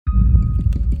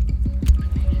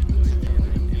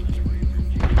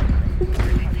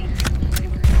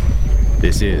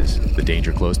This is the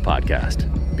Danger Close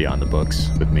podcast, Beyond the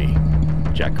Books with me,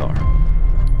 Jack Carr.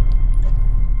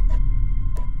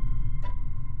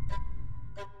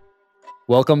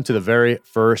 Welcome to the very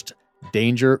first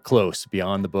Danger Close,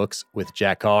 Beyond the Books with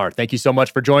Jack Carr. Thank you so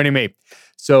much for joining me.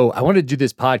 So I wanted to do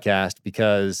this podcast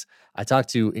because I talk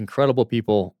to incredible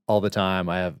people all the time.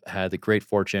 I have had the great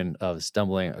fortune of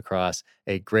stumbling across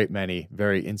a great many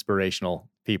very inspirational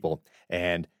people.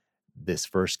 And this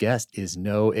first guest is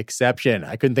no exception.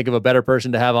 I couldn't think of a better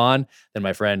person to have on than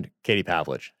my friend Katie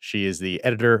Pavlich. She is the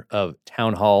editor of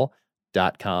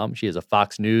townhall.com. She is a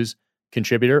Fox News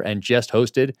contributor and just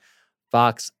hosted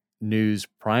Fox News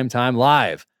Primetime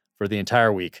Live for the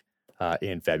entire week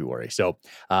in February. So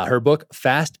her book,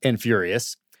 Fast and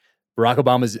Furious, Barack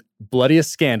Obama's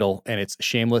Bloodiest Scandal and its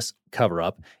Shameless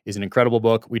Cover-Up, is an incredible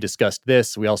book. We discussed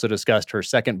this. We also discussed her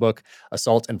second book,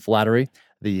 Assault and Flattery,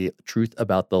 The Truth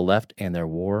About the Left and Their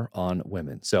War on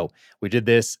Women. So we did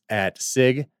this at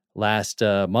SIG last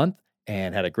month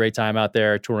and had a great time out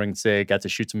there touring SIG, got to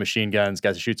shoot some machine guns,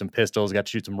 got to shoot some pistols, got to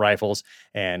shoot some rifles,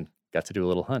 and got to do a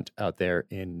little hunt out there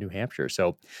in New Hampshire.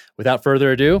 So without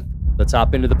further ado, let's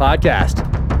hop into the podcast.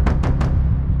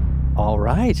 All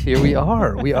right, here we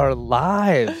are. We are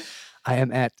live. I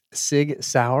am at SIG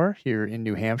Sauer here in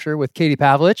New Hampshire with Katie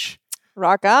Pavlich.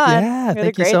 Rock on. Yeah,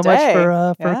 thank you so much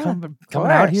for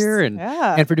coming out here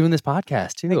and for doing this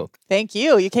podcast too. Thank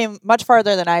you. You came much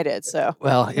farther than I did, so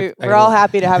we're all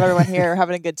happy to have everyone here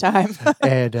having a good time.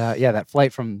 And that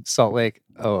flight from Salt Lake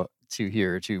to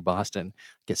here to Boston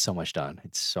gets so much done.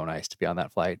 It's so nice to be on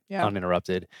that flight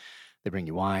uninterrupted. They bring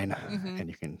you wine and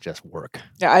you can just work.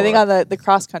 Yeah, I think on the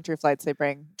cross-country flights, they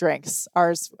bring drinks.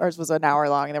 Ours was an hour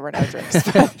long and there were no drinks.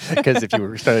 Because if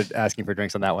you started asking for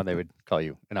drinks on that one, they would call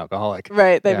you an alcoholic.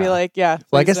 Right. They'd be like, yeah.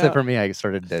 Well, I guess that for me, I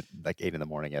started at like 8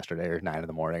 a.m. yesterday or 9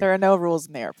 a.m. There are no rules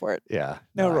in the airport. Yeah.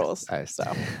 No rules. That's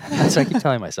what I keep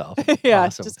telling myself. Yeah.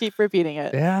 Awesome. Just keep repeating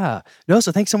it. Yeah. No,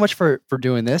 so thanks so much for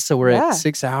doing this. So we're at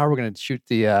 6 Sauer. We're going to shoot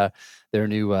their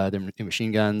new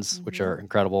machine guns, which are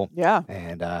incredible. Yeah.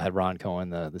 And had Ron Cohen,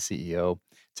 the CEO,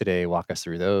 today walk us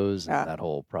through those and that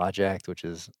whole project, which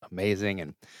is amazing.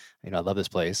 And, I love this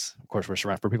place. Of course, we're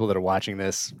surrounded, for people that are watching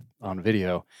this on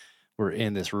video, we're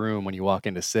in this room when you walk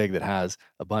into SIG that has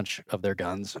a bunch of their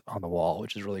guns on the wall,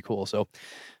 which is really cool. So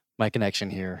my connection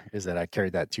here is that I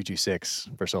carried that 226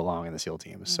 for so long in the SEAL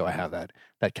teams. So I have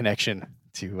that connection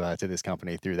to this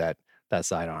company through that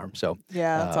sidearm. So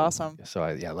that's awesome. So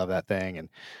I love that thing. And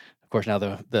of course now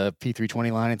the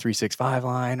P320 line and 365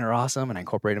 line are awesome, and I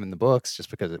incorporate them in the books just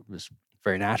because it was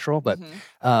very natural. But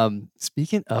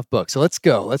speaking of books, so let's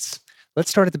go. Let's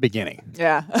start at the beginning.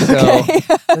 Yeah. So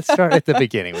let's start at the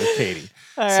beginning with Katie.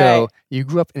 All so right. You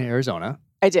grew up in Arizona.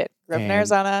 I did. Grew up in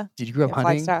Arizona. Did you grow up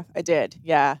hunting? Flagstaff. I did.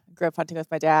 Yeah. Grew up hunting with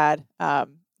my dad.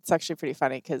 It's actually pretty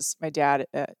funny because my dad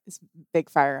is a big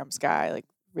firearms guy, like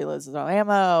reloads his own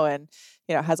ammo and,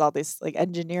 has all this like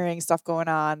engineering stuff going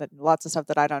on and lots of stuff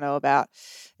that I don't know about.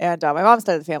 And my mom's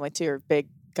side of the family too are big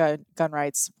gun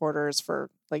rights supporters for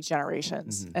like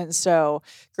generations. And so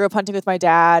grew up hunting with my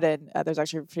dad. And there's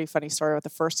actually a pretty funny story about the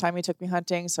first time he took me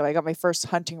hunting. So I got my first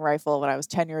hunting rifle when I was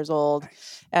 10 years old.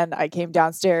 Nice. And I came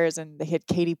downstairs and they had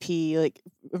Katie P like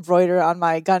embroidered on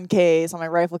my gun case, on my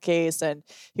rifle case. And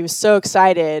he was so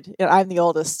excited. And I'm the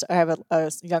oldest. I have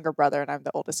a younger brother and I'm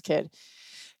the oldest kid.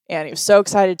 And he was so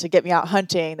excited to get me out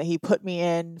hunting that he put me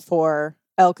in for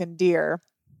elk and deer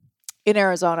in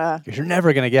Arizona. Because you're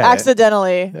never going to get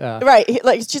accidentally. it. Yeah. Right.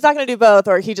 She's not going to do both,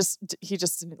 or he just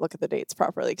didn't look at the dates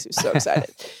properly because he was so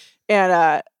excited.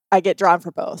 And I get drawn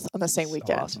for both on the same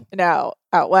weekend. Awesome. Now,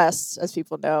 out west, as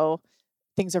people know,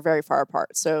 things are very far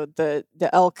apart. So the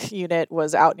elk unit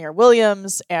was out near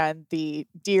Williams and the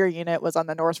deer unit was on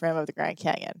the north rim of the Grand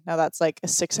Canyon. Now that's like a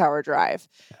 6-hour drive.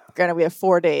 Yeah. Granted, we have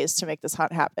 4 days to make this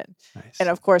hunt happen. Nice. And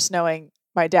of course, knowing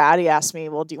my dad, he asked me,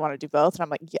 well, do you want to do both? And I'm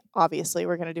like, yeah, obviously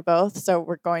we're going to do both. So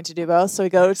we're going to do both. So we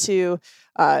go to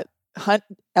hunt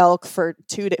elk for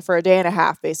a day and a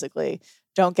half, basically.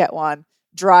 Don't get one.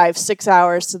 Drive 6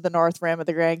 hours to the north rim of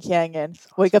the Grand Canyon.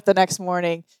 Wake up the next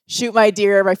morning, shoot my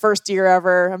deer, my first deer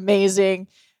ever. Amazing.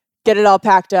 Get it all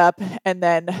packed up and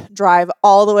then drive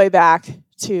all the way back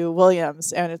to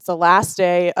Williams. And it's the last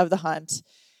day of the hunt.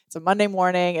 It's a Monday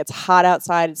morning. It's hot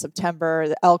outside in September.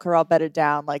 The elk are all bedded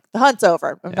down. Like, the hunt's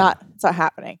over. It's not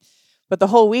happening. But the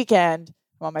whole weekend,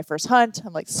 I'm on my first hunt.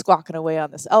 I'm like squawking away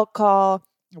on this elk call.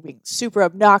 I'm being super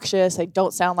obnoxious. I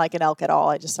don't sound like an elk at all.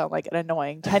 I just sound like an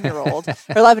annoying 10-year-old.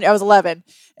 Or 11. I was 11.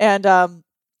 And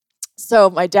so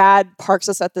my dad parks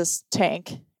us at this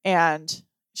tank and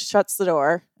shuts the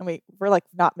door. And we're like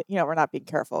we're not being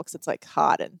careful because it's like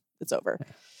hot and it's over.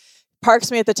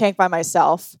 Parks me at the tank by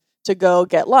myself. to go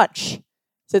get lunch.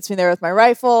 Sits me there with my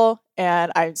rifle,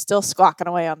 and I'm still squawking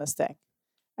away on this thing.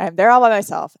 I'm there all by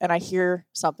myself, and I hear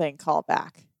something call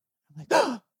back. I'm like,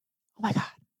 oh my God,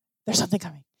 there's something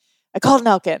coming. I called an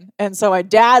elk in. And so my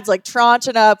dad's like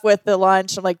tranching up with the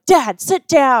lunch. I'm like, Dad, sit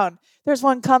down. There's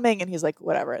one coming. And he's like,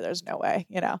 whatever, there's no way,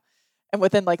 And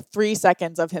within like 3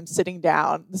 seconds of him sitting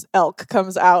down, this elk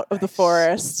comes out of the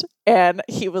forest, and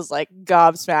he was like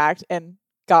gobsmacked and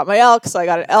got my elk. So I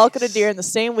got an elk and a deer in the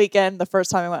same weekend, the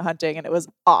first time I went hunting, and it was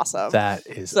awesome. That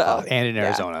is awesome. And in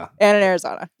Arizona. And in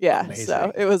Arizona. Yeah. Amazing.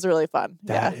 So it was really fun.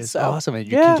 That is awesome. And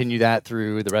you continue that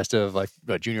through the rest of like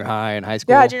junior high and high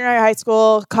school? Yeah, junior high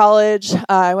school, college.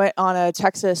 I went on a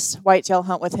Texas whitetail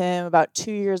hunt with him about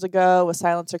 2 years ago with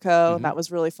Silencer Co. And that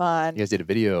was really fun. You guys did a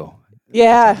video.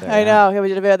 Yeah, I know. Yeah, we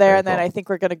did a video there. Very and then cool. I think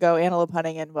we're going to go antelope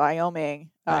hunting in Wyoming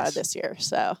this year.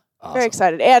 So awesome. Very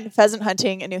excited. And pheasant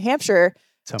hunting in New Hampshire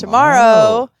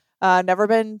tomorrow. Never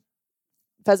been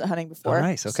pheasant hunting before. Oh,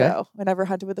 nice. Okay. So I never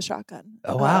hunted with a shotgun.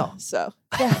 Oh, wow. So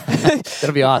yeah.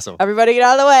 That'll be awesome. Everybody get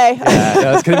out of the way. Yeah,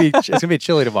 no, it's gonna be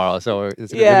chilly tomorrow, so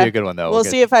it's gonna be a good one though. We'll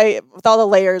see if with all the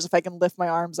layers, if I can lift my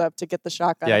arms up to get the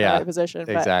shotgun in the right position.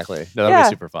 Exactly. No, that'll be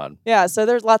super fun. Yeah. So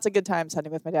there's lots of good times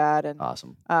hunting with my dad, and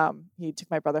awesome. He took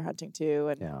my brother hunting too,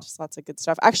 and just lots of good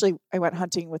stuff. Actually, I went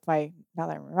hunting with now that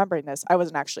I'm remembering this, I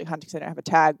wasn't actually hunting because I didn't have a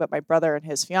tag, but my brother and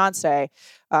his fiance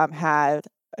had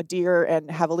a deer and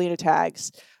javelina tags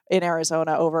in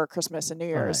Arizona over Christmas and New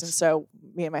Year's. Nice. And so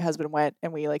me and my husband went,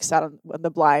 and we like sat on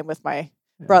the blind with my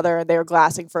brother, and they were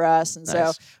glassing for us. And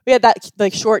so we had that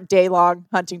like short day long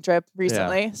hunting trip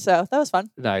recently. Yeah. So that was fun.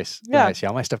 Nice. Yeah.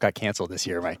 All my stuff got canceled this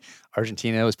year. My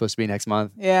Argentina was supposed to be next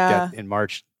month. Yeah. Got in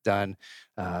March done.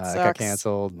 Got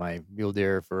canceled. My mule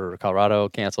deer for Colorado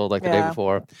canceled like the day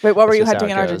before. Wait, what were you hunting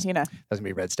in Argentina? That's gonna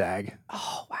be red stag.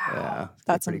 Oh wow. Yeah,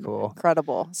 that's pretty cool.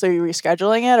 Incredible. So you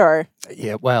rescheduling it or?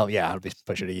 Yeah, well, I'll be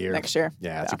push it a year. Next year.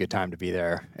 Yeah, it's a good time to be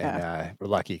there. And we're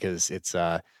lucky because it's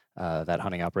that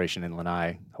hunting operation in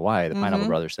Lanai, Hawaii, the Pineapple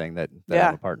Brothers thing that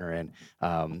I'm a partner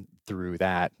in. Through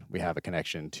that, we have a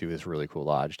connection to this really cool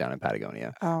lodge down in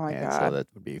Patagonia. Oh my God. So that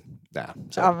would be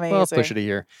So amazing. We'll push it a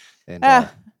year.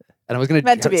 And I was going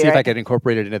to see if I could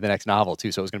incorporate it into the next novel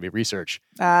too. So it was going to be research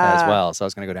as well. So I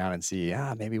was going to go down and see,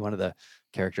 maybe one of the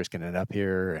characters can end up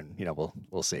here, and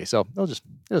we'll see. So they'll just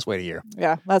wait a year.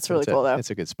 Yeah, that's really cool though.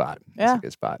 It's a good spot. Yeah, it's a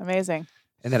good spot. Amazing.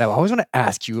 And then I always want to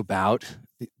ask you about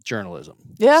journalism.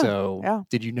 Yeah. So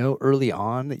did you know early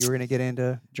on that you were going to get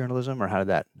into journalism, or how did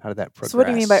that progress? So what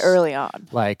do you mean by early on?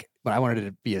 Like when I wanted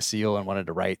to be a SEAL and wanted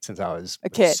to write since I was a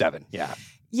kid. 7. Yeah.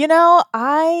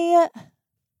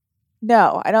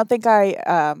 No, I don't think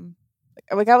I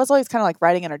was always kind of like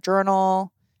writing in a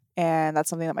journal, and that's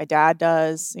something that my dad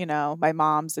does. My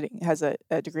mom has a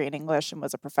degree in English and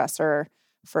was a professor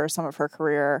for some of her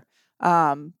career.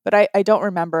 But I don't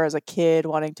remember as a kid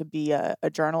wanting to be a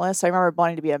journalist. I remember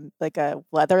wanting to be a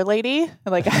weather lady,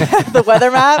 like the weather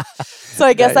map. So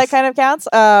I guess that kind of counts.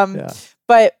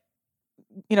 But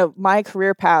my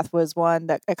career path was one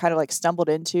that I kind of like stumbled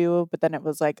into, but then it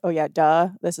was like, oh yeah, duh,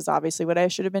 this is obviously what I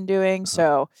should have been doing.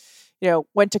 So,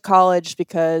 went to college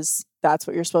because that's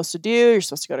what you're supposed to do. You're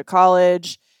supposed to go to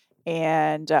college,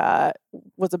 and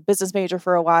was a business major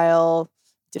for a while.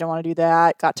 Didn't want to do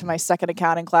that. Got to my second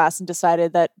accounting class and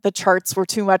decided that the charts were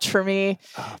too much for me.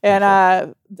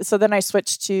 And so then I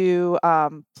switched to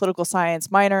political science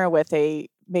minor with a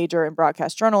major in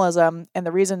broadcast journalism. And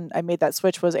the reason I made that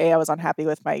switch was I was unhappy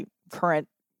with my current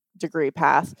degree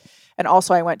path. And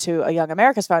also I went to a Young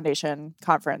America's Foundation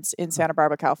conference in Santa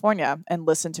Barbara, California, and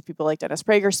listened to people like Dennis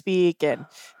Prager speak. And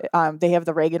they have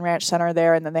the Reagan Ranch Center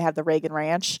there, and then they have the Reagan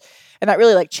Ranch. And that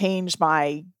really changed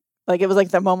it was like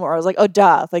the moment where I was like, oh,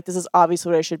 duh, this is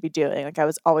obviously what I should be doing. I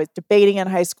was always debating in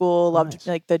high school, loved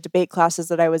the debate classes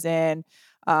that I was in,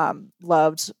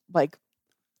 loved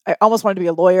I almost wanted to be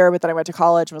a lawyer, but then I went to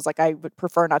college and was like, I would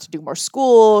prefer not to do more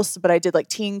schools, but I did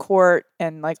teen court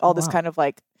and all this kind of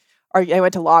I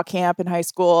went to law camp in high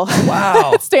school.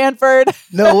 Wow. At Stanford.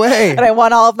 No way. And I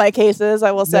won all of my cases,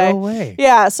 I will say. No way.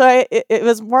 Yeah. So it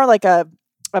was more I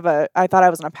thought I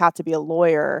was on a path to be a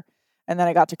lawyer. And then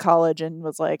I got to college and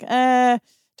was like,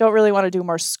 don't really want to do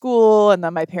more school. And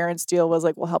then my parents' deal was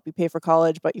we'll help you pay for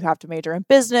college, but you have to major in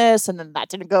business. And then that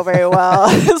didn't go very well.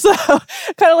 So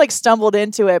kind of stumbled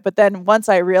into it. But then once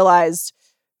I realized,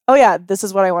 oh yeah, this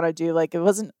is what I want to do. It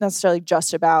wasn't necessarily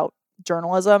just about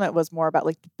journalism. It was more about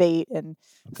debate and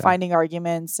finding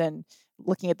arguments and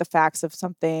looking at the facts of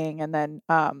something. And then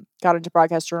got into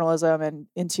broadcast journalism and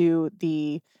into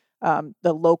the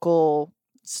local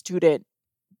student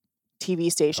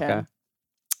TV station.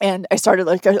 And I started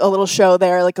like a little show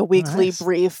there, like a weekly Nice.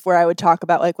 brief where I would talk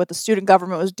about like what the student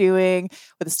government was doing,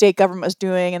 what the state government was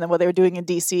doing, and then what they were doing in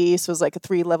DC. So it was like a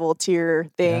 3-level tier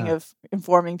thing of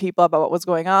informing people about what was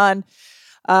going on.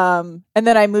 And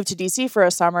then I moved to DC for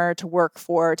a summer to work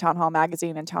for Town Hall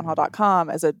Magazine and townhall.com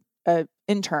as a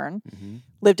intern.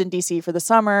 Lived in DC for the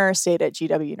summer, stayed at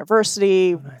GW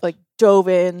University, like dove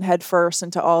in headfirst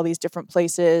into all these different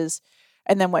places.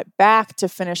 And then went back to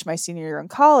finish my senior year in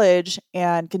college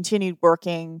and continued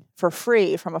working for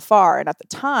free from afar. And at the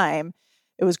time,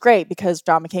 it was great because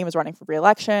John McCain was running for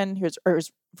re-election. He was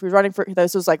running for,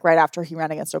 this was like right after he ran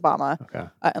against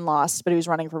Obama and lost, but he was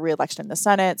running for re-election in the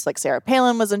Senate. So like Sarah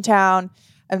Palin was in town,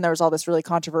 and there was all this really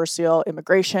controversial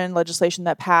immigration legislation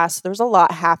that passed. There was a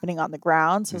lot happening on the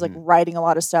ground. So I was like writing a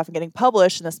lot of stuff and getting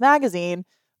published in this magazine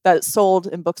that sold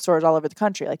in bookstores all over the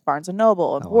country, like Barnes &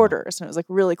 Noble and Borders. And it was like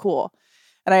really cool.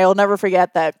 And I'll never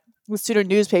forget that the student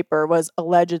newspaper was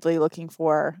allegedly looking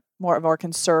for more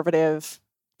conservative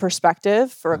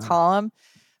perspective for a column.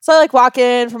 So I like walk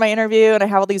in for my interview and I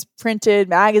have all these printed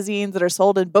magazines that are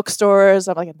sold in bookstores.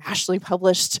 I'm like a nationally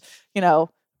published,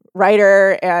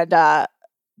 writer, and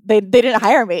they didn't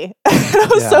hire me. I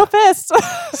was so pissed.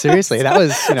 Seriously, that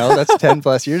was, that's 10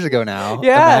 plus years ago now.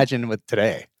 Yeah. Imagine with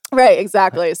today. Right,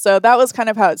 exactly. So that was kind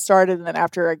of how it started. And then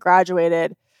after I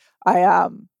graduated,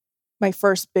 my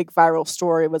first big viral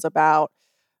story was about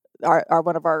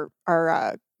one of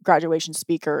our graduation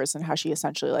speakers and how she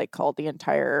essentially like called the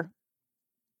entire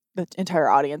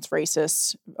audience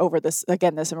racist over this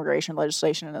immigration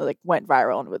legislation, and it like went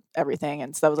viral and with everything.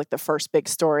 And so that was like the first big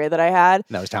story that I had.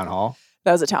 And that was Town Hall?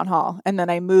 That was at Town Hall. And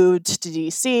then I moved to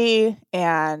DC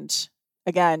and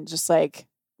again, just like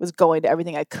was going to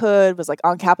everything I could, was like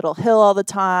on Capitol Hill all the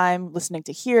time, listening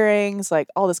to hearings, like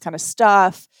all this kind of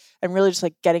stuff, and really just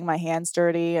like getting my hands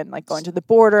dirty and like going to the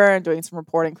border and doing some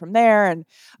reporting from there. And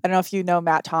I don't know if you know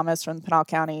Matt Thomas from the Pinal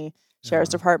County Sheriff's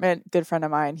Department, good friend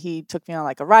of mine. He took me on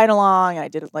like a ride along and I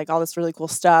did like all this really cool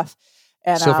stuff.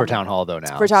 And so for Town Hall though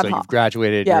now. For Town Hall. You've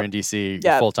graduated, you're in DC,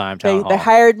 you're full-time Town Hall. They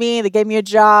hired me, they gave me a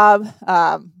job.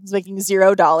 I was making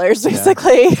 $0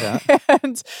 basically.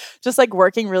 And just like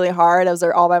working really hard. I was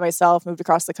there all by myself, moved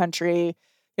across the country,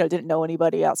 didn't know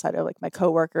anybody outside of like my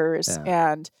coworkers,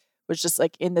 and was just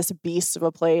like in this beast of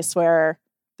a place where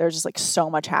there's just like so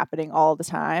much happening all the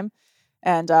time.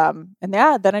 And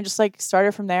then I just like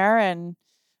started from there, and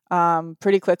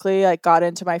pretty quickly I got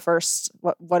into my first,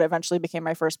 what eventually became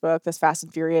my first book, this Fast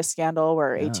and Furious scandal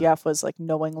where ATF was like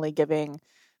knowingly giving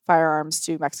firearms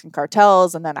to Mexican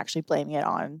cartels and then actually blaming it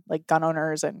on like gun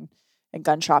owners and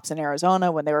gun shops in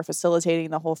Arizona when they were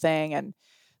facilitating the whole thing. And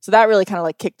so that really kind of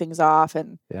like kicked things off,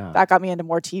 and that got me into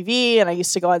more TV. And I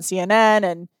used to go on CNN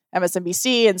and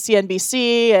MSNBC and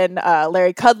CNBC, and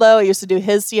Larry Kudlow, I used to do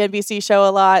his CNBC show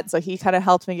a lot. So he kind of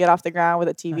helped me get off the ground with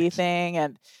a TV thing.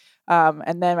 And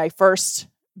then my first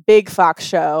big Fox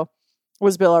show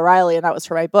was Bill O'Reilly, and that was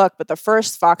for my book. But the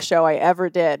first Fox show I ever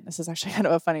did, this is actually kind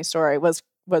of a funny story, was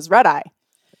Red Eye.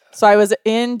 So I was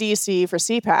in DC for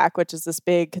CPAC, which is this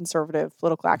big conservative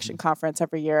political action conference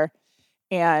every year.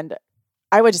 And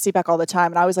I went to CPAC all the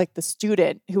time, and I was like the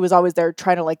student who was always there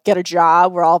trying to like get a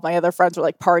job where all of my other friends were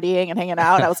like partying and hanging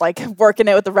out. And I was like working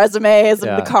it with the resumes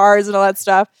and the cards and all that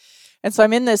stuff. And so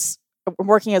I'm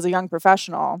working as a young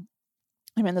professional.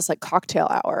 I'm in this like cocktail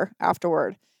hour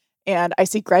afterward, and I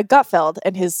see Greg Gutfeld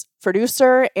and his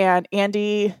producer and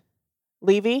Andy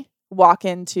Levy walk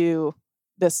into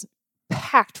this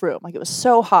packed room. Like it was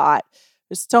so hot.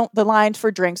 The line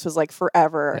for drinks was like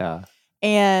forever. Yeah.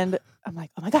 And I'm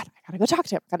like, oh my God, I gotta go talk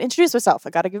to him. I gotta introduce myself.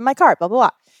 I gotta give him my card, blah, blah, blah.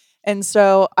 And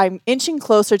so I'm inching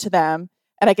closer to them,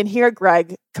 and I can hear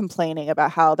Greg complaining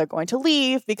about how they're going to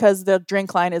leave because the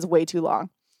drink line is way too long.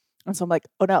 And so I'm like,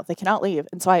 oh no, they cannot leave.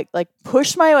 And so I like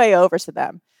push my way over to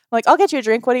them. I'm like, I'll get you a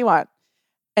drink. What do you want?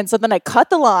 And so then I cut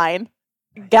the line,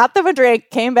 got them a drink,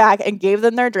 came back and gave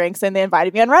them their drinks, and they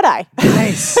invited me on Red Eye.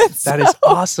 Nice. That is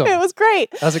awesome. It was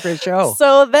great. That was a great show.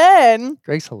 So then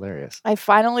Greg's hilarious. I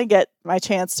finally get my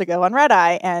chance to go on Red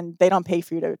Eye, and they don't pay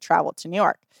for you to travel to New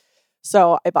York.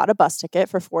 So I bought a bus ticket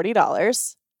for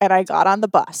 $40, and I got on the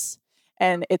bus,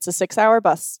 and it's a 6-hour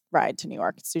bus ride to New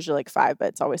York. It's usually like 5, but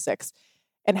it's always 6.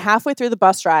 And halfway through the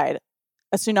bus ride,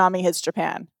 a tsunami hits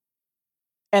Japan,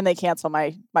 and they cancel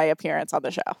my appearance on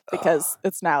the show because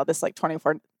it's now this like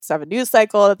 24/7 news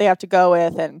cycle that they have to go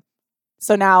with. And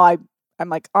so now I'm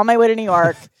like on my way to New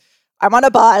York. I'm on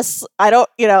a bus. I don't,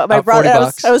 my brother,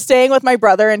 I was staying with my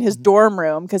brother in his dorm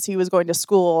room because he was going to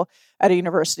school at a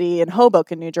university in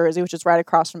Hoboken, New Jersey, which is right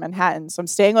across from Manhattan. So I'm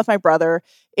staying with my brother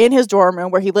in his dorm room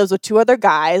where he lives with 2 other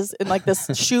guys in like this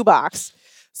shoebox.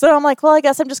 So I'm like, well, I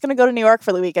guess I'm just going to go to New York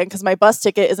for the weekend because my bus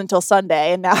ticket is until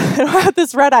Sunday. And now I don't have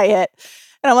this red eye hit.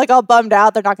 And I'm like all bummed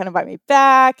out. They're not going to invite me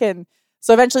back. And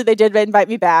so eventually they did invite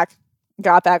me back,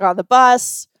 got back on the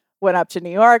bus, went up to New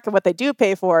York. And what they do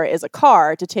pay for is a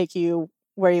car to take you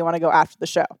where you want to go after the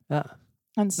show.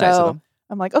 And so Nice of them.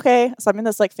 I'm like, okay. So I'm in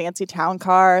this like fancy town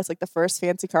car. It's like the first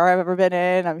fancy car I've ever been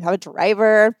in. I have a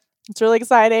driver. It's really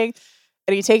exciting.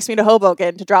 And he takes me to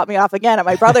Hoboken to drop me off again at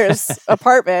my brother's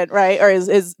apartment, right? Or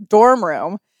his dorm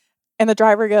room. And the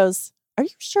driver goes, are you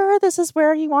sure this is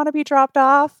where you want to be dropped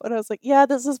off? And I was like, yeah,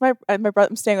 this is my brother.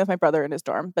 I'm staying with my brother in his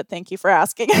dorm, but thank you for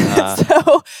asking.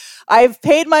 So I've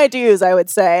paid my dues, I would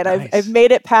say. And Nice. I've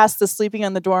made it past the sleeping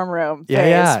in the dorm room phase.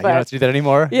 Yeah. You don't have to do that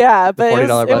anymore. Yeah, but it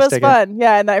 $40 was bus ticket. fun.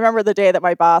 Yeah, and I remember the day that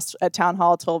my boss at town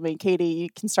hall told me, Katie, you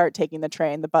can start taking the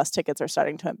train. The bus tickets are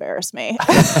starting to embarrass me.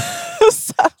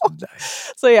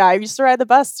 So yeah, I used to ride the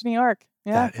bus to New York.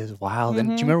 Yeah. That is wild. And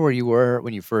do you remember where you were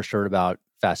when you first heard about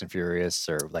Fast and Furious,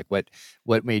 or like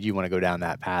what made you want to go down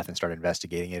that path and start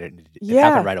investigating it? And did it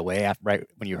happen right away right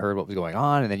when you heard what was going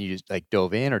on, and then you just like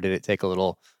dove in, or did it take a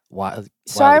little while?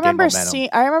 So I remember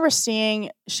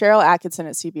seeing Cheryl Atkinson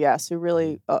at CBS, who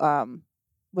really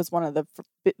was one of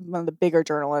the bigger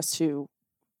journalists who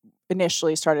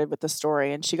initially started with the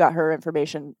story, and she got her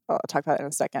information. I'll talk about it in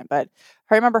a second, but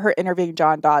I remember her interviewing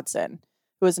John Dodson,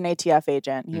 who was an ATF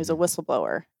agent. He was a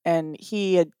whistleblower, and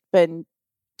he had been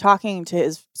talking to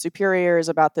his superiors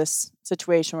about this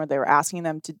situation where they were asking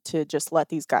them to just let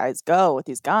these guys go with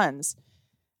these guns.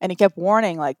 And he kept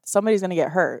warning, like, somebody's going to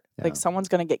get hurt. Yeah. Like, someone's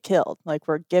going to get killed. Like,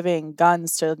 we're giving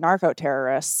guns to narco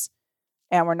terrorists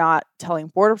and we're not telling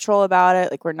Border Patrol about it.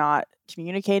 Like, we're not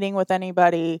communicating with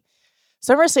anybody.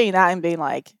 So I remember seeing that and being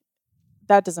like,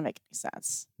 that doesn't make any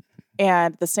sense.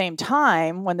 And at the same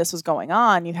time, when this was going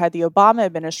on, you had the Obama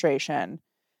administration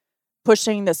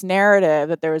pushing this narrative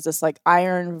that there was this like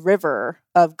iron river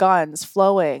of guns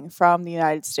flowing from the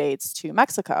United States to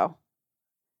Mexico.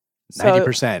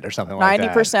 90% or something like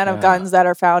that. 90% of guns that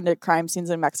are found at crime scenes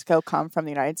in Mexico come from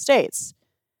the United States.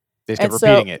 They kept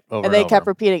repeating it over and they over. kept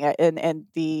repeating it. And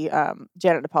the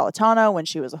Janet Napolitano, when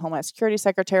she was a Homeland Security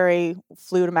Secretary,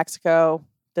 flew to Mexico.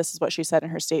 This is what she said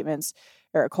in her statements.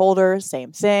 Eric Holder,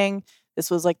 same thing. This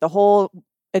was like the whole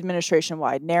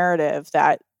administration-wide narrative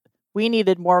that we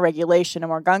needed more regulation and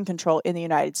more gun control in the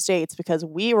United States because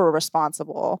we were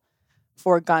responsible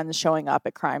for guns showing up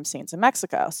at crime scenes in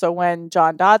Mexico. So when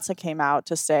John Dodson came out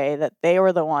to say that they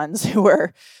were the ones who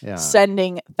were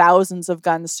sending thousands of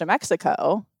guns to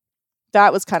Mexico,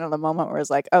 that was kind of the moment where it was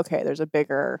like, okay, there's a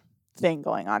bigger thing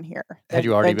going on here. Had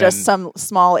you already been just some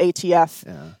small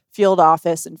ATF field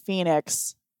office in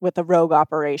Phoenix with a rogue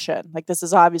operation? Like, this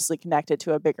is obviously connected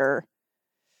to a bigger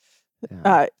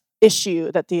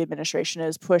issue that the administration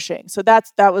is pushing. So that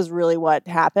was really what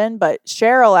happened. But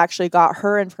Cheryl actually got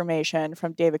her information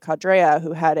from David Codrea,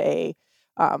 who had a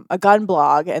gun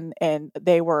blog, and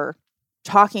they were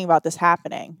talking about this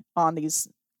happening on these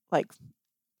like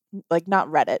not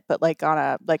Reddit, but like on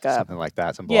a something like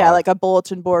that. Some blog. Yeah, like a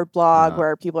bulletin board blog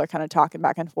where people are kind of talking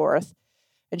back and forth.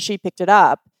 And she picked it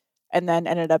up and then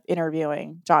ended up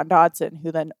interviewing John Dodson,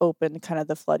 who then opened kind of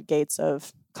the floodgates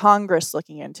of Congress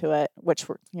looking into it, which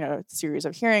were, a series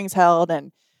of hearings held,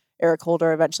 and Eric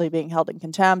Holder eventually being held in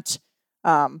contempt,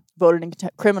 voted in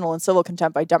criminal and civil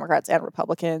contempt by Democrats and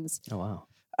Republicans. Oh,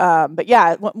 wow. But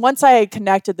yeah, once I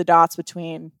connected the dots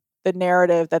between the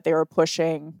narrative that they were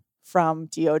pushing from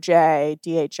DOJ,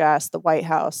 DHS, the White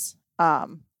House,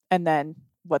 and then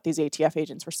what these ATF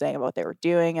agents were saying about what they were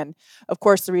doing. And of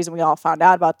course, the reason we all found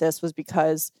out about this was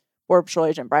because Border Patrol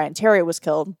agent Brian Terry was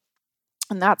killed.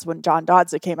 And that's when John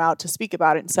Dodson came out to speak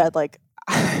about it and said, like,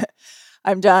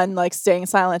 I'm done, like, staying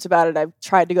silent about it. I've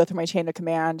tried to go through my chain of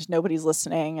command. Nobody's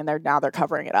listening. And they're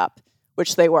covering it up,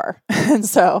 which they were. And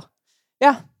so,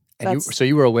 yeah. And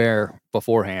you were aware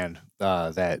beforehand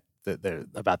that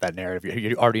about that narrative.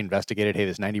 You already investigated, hey,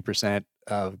 this 90%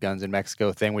 of guns in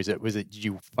Mexico thing. Was it? Did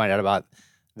you find out about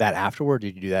that afterward?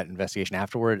 Did you do that investigation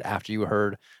afterward, after you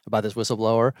heard about this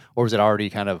whistleblower, or was it already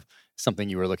kind of something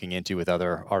you were looking into with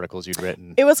other articles you'd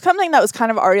written? It was something that was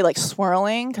kind of already like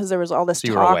swirling because there was all this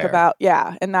talk about,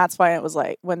 and that's why it was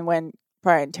like when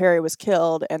Brian Terry was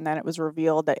killed, and then it was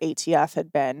revealed that ATF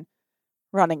had been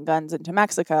running guns into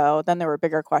Mexico. Then there were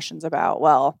bigger questions about,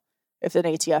 well, if an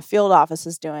ATF field office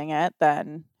is doing it,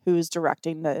 then who's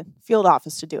directing the field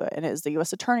office to do it? And is the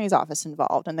U.S. Attorney's Office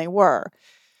involved? And they were.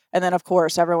 And then, of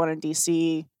course, everyone in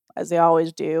D.C., as they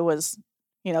always do, was,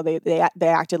 they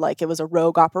acted like it was a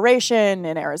rogue operation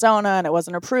in Arizona and it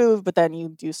wasn't approved. But then you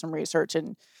do some research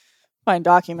and find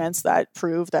documents that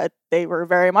prove that they were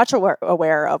very much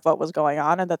aware of what was going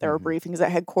on, and that there were briefings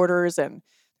at headquarters, and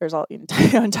there's all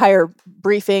entire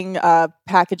briefing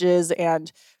packages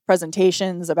and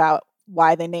presentations about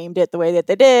why they named it the way that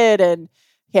they did, and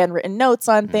handwritten notes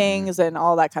on things and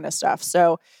all that kind of stuff.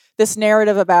 So this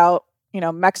narrative about,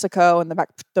 Mexico and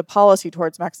the policy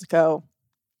towards Mexico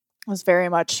was very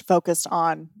much focused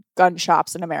on gun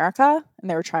shops in America, and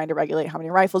they were trying to regulate how many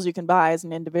rifles you can buy as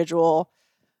an individual.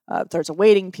 There's a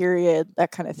waiting period,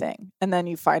 that kind of thing. And then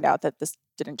you find out that this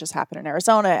didn't just happen in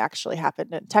Arizona, it actually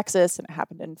happened in Texas, and it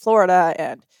happened in Florida,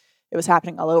 and it was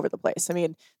happening all over the place. I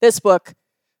mean, this book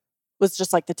was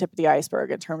just like the tip of the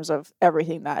iceberg in terms of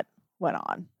everything that went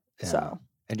on. Yeah. So,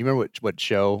 and do you remember what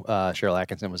show Cheryl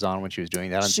Atkinson was on when she was doing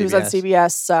that on CBS? She was on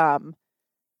CBS.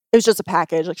 It was just a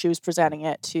package. Like, she was presenting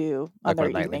it on their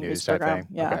evening news program.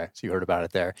 Yeah. Okay. So you heard about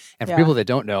it there. And for Yeah. people that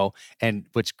don't know, and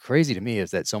what's crazy to me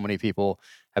is that so many people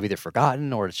have either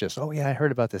forgotten, or it's just, oh yeah, I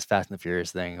heard about this Fast and the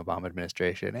Furious thing, Obama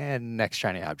administration, and next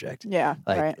shiny object. Yeah.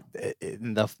 Like, right.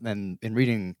 in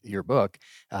reading your book,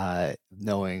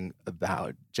 knowing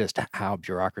about just how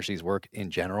bureaucracies work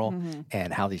in general,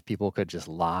 and how these people could just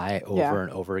lie over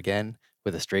and over again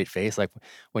with a straight face. Like,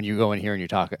 when you go in here and you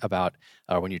talk about,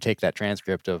 when you take that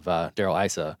transcript of Daryl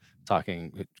Issa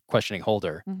questioning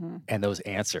Holder, and those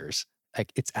answers,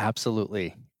 like, it's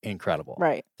absolutely incredible.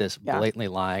 Right. This blatantly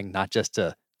lying, not just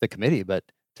to the committee, but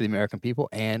to the American people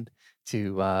and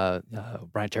to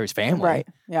Brian Terry's family. Right.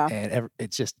 Yeah. And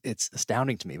it's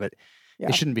astounding to me, but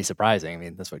it shouldn't be surprising. I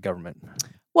mean, that's what government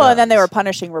Well, does. and then they were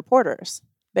punishing reporters.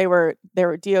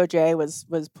 DOJ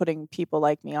was putting people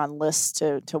like me on lists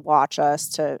to watch us,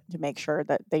 to make sure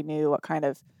that they knew what kind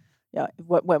of,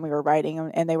 when we were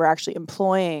writing, and they were actually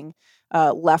employing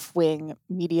left-wing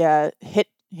media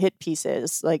hit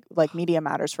pieces, like Media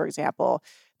Matters, for example.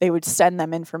 They would send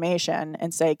them information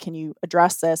and say, can you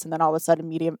address this? And then all of a sudden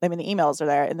the emails are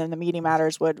there. And then the Media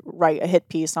Matters would write a hit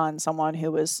piece on someone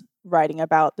who was writing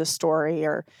about this story,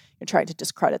 or trying to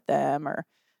discredit them, or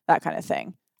that kind of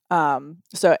thing.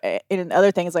 So, and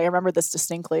other things, I remember this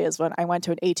distinctly, is when I went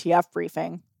to an ATF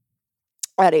briefing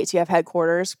at ATF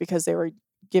headquarters, because they were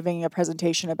giving a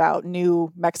presentation about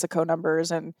new Mexico numbers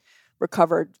and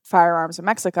recovered firearms in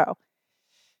Mexico.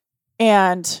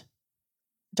 And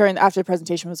after the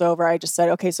presentation was over, I just said,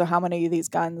 okay, so how many of these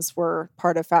guns were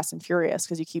part of Fast and Furious?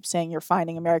 Because you keep saying you're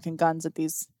finding American guns at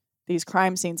these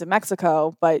crime scenes in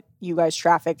Mexico, but you guys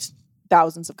trafficked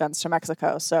thousands of guns to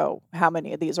Mexico. So how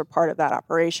many of these are part of that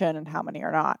operation, and how many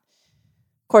are not?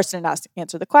 Of course, I didn't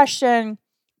answer the question.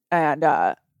 And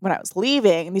when I was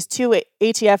leaving, these two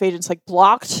ATF agents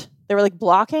they were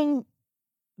blocking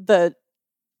the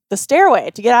stairway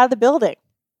to get out of the building.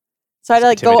 So I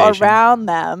had to go around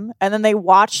them, and then they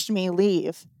watched me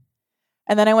leave.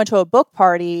 And then I went to a book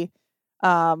party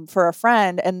for a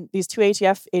friend, and these two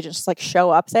ATF agents just show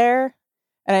up there.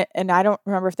 And I don't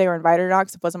remember if they were invited or not,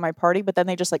 because it wasn't my party, but then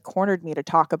they just cornered me to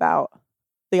talk about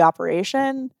the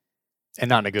And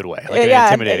not in a good way, an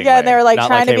intimidating way. And they were not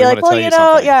trying to hey, be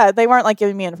something. they weren't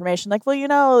giving me information.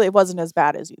 It wasn't as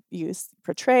bad as you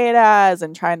portray it as,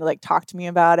 and trying to talk to me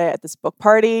about it at this book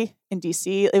party in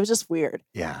DC. It was just weird.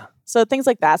 Yeah. So things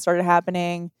like that started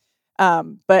happening.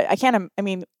 But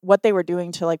what they were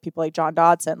doing to people like John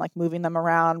Dodson, moving them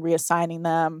around, reassigning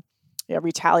them,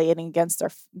 retaliating against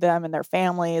them and their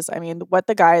families. I mean, what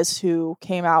the guys who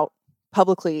came out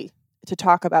publicly to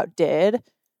talk about did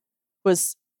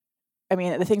was,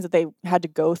 the things that they had to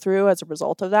go through as a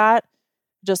result of that,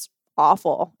 just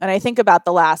awful. And I think about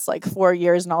the last 4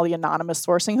 years and all the anonymous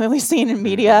sourcing that we've seen in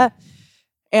media.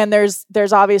 And there's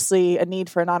obviously a need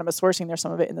for anonymous sourcing. There's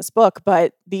some of it in this book,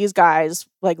 but these guys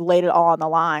laid it all on the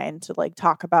line to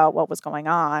talk about what was going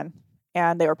on,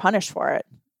 and they were punished for it.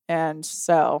 And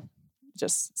so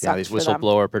just these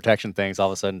whistleblower protection things all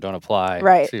of a sudden don't apply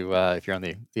to if you're on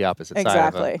the opposite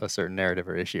side of a certain narrative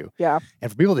or issue. Yeah.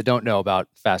 And for people that don't know about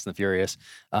Fast and the Furious,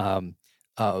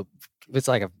 it's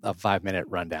like a 5-minute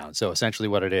rundown. So essentially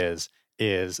what it is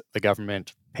the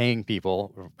government paying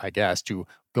people, I guess, to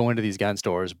go into these gun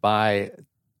stores, buy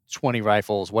 20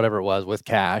 rifles, whatever it was, with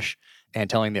cash, and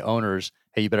telling the owners,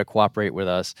 hey, you better cooperate with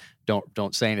us.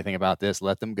 Don't say anything about this.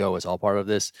 Let them go. It's all part of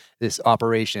this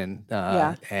operation.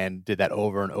 And did that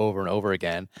over and over and over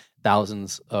again.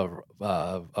 Thousands of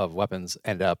weapons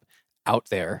end up out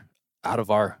there, out of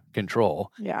our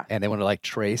control. Yeah. And they want to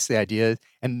trace the idea.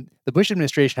 And the Bush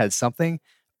administration had something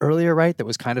earlier, right, that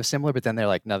was kind of similar, but then they're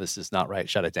like, no, this is not right,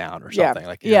 shut it down, or something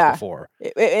years before.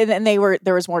 And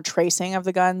there was more tracing of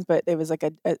the guns, but it was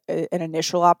an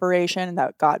initial operation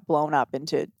that got blown up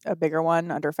into a bigger one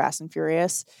under Fast and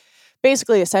Furious.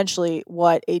 Basically, essentially,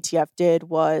 what ATF did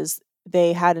was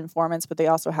they had informants, but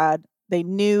they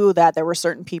knew that there were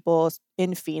certain people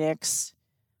in Phoenix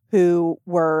who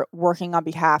were working on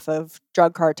behalf of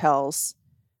drug cartels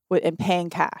and paying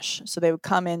cash. So they would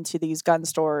come into these gun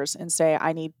stores and say,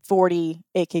 I need 40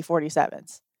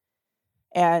 AK-47s.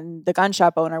 And the gun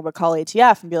shop owner would call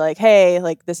ATF and be like, hey,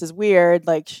 like, this is weird.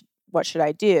 Like, what should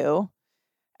I do?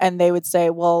 And they would say,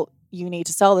 well, you need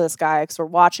to sell this guy because we're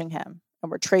watching him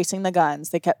and we're tracing the guns.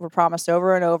 They were promised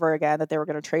over and over again that they were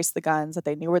going to trace the guns, that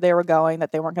they knew where they were going,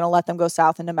 that they weren't going to let them go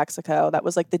south into Mexico. That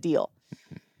was like the deal.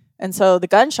 And so the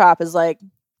gun shop is like,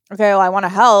 okay, well, I want to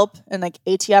help. And like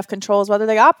ATF controls whether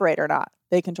they operate or not.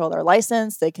 They control their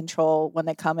license. They control when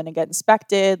they come in and get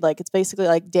inspected. Like, it's basically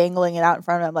like dangling it out in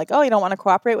front of them. Like, oh, you don't want to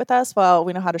cooperate with us? Well,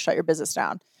 we know how to shut your business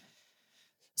down.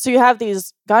 So you have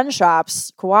these gun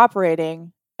shops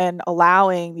cooperating and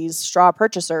allowing these straw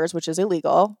purchasers, which is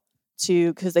illegal,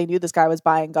 because they knew this guy was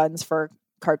buying guns for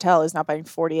cartel. He's not buying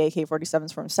 40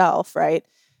 AK-47s for himself, right?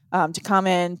 To come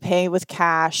in, pay with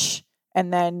cash,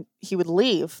 and then he would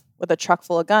leave with a truck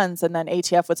full of guns. And then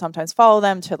ATF would sometimes follow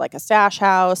them to like a stash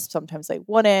house. Sometimes they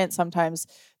wouldn't. Sometimes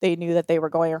they knew that they were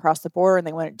going across the border and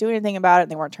they wouldn't do anything about it.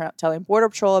 And they weren't telling Border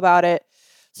Patrol about it.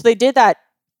 So they did that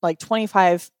like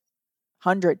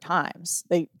 2,500 times.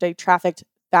 They trafficked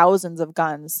thousands of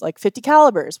guns, like 50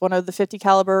 calibers. One of the 50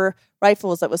 caliber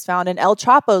rifles that was found in El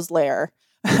Chapo's lair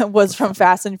was from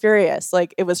Fast and Furious.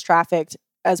 Like, it was trafficked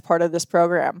as part of this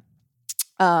program.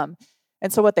 And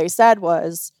so what they said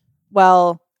was,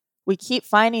 well, we keep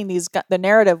finding these the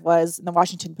narrative was, and the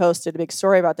Washington Post did a big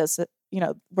story about this, that,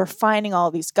 we're finding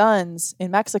all these guns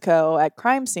in Mexico at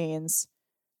crime scenes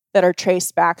that are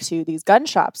traced back to these gun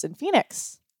shops in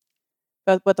Phoenix.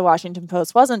 But what the Washington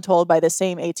Post wasn't told by the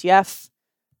same ATF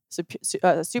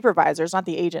supervisors, not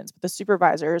the agents, but the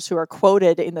supervisors who are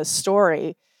quoted in the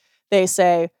story, they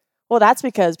say, well, that's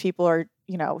because people are,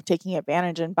 taking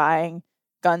advantage and buying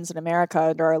guns in America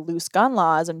under our loose gun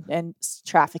laws and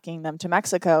trafficking them to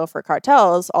Mexico for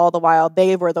cartels, all the while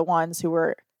they were the ones who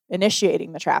were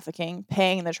initiating the trafficking,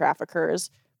 paying the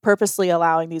traffickers, purposely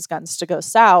allowing these guns to go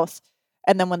south.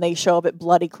 And then when they show up at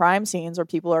bloody crime scenes where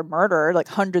people are murdered, like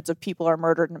hundreds of people are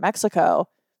murdered in Mexico,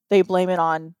 they blame it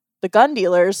on the gun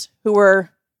dealers who were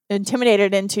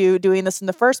intimidated into doing this in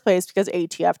the first place because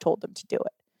ATF told them to do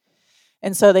it.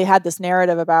 And so they had this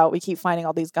narrative about, we keep finding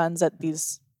all these guns at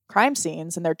these crime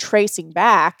scenes and they're tracing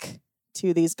back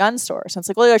to these gun stores. And it's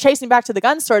like, well, they're chasing back to the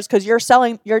gun stores because you're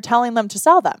telling them to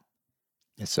sell them.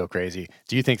 It's so crazy.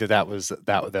 Do you think that was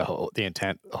the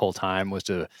intent the whole time was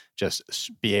to just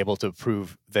be able to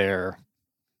prove their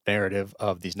narrative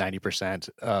of these 90%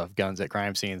 of guns at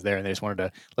crime scenes there, and they just wanted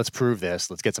to, let's prove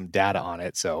this, let's get some data on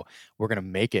it, so we're going to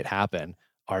make it happen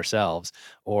ourselves?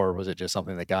 Or was it just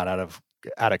something that got out of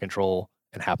control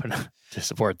and happened to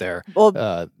support their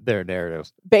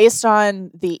narratives? Based on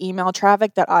the email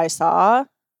traffic that I saw,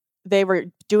 they were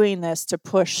doing this to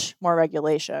push more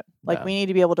regulation. Like, we need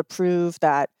to be able to prove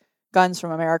that guns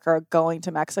from America are going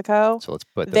to Mexico. So let's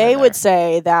put them They in would there.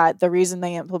 say that the reason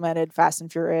they implemented Fast and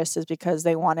Furious is because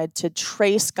they wanted to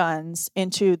trace guns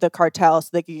into the cartel so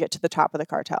they could get to the top of the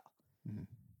cartel. Mm-hmm.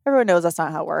 Everyone knows that's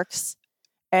not how it works.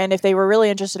 And if they were really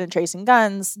interested in tracing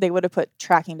guns, they would have put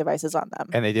tracking devices on them.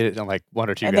 And they did it on like one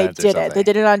or two guns. And they did it. They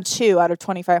did it on 2 out of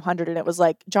 2,500. And it was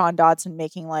like John Dodson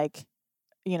making like,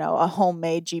 a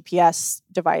homemade GPS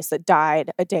device that died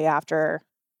a day after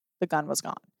the gun was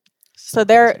gone. So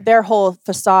their whole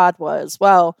facade was,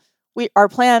 well, our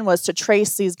plan was to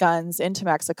trace these guns into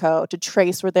Mexico, to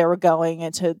trace where they were going,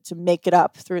 and to make it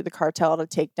up through the cartel to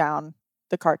take down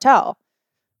the cartel.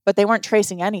 But they weren't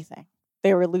tracing anything.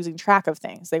 They were losing track of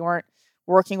things. They weren't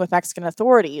working with Mexican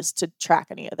authorities to track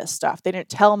any of this stuff. They didn't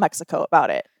tell Mexico about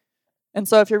it. And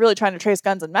so if you're really trying to trace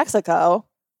guns in Mexico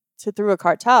through a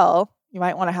cartel, you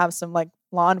might want to have some like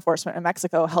law enforcement in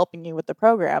Mexico helping you with the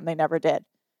program. They never did.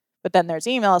 But then there's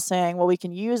emails saying, well, we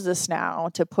can use this now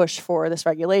to push for this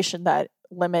regulation that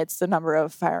limits the number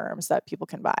of firearms that people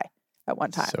can buy at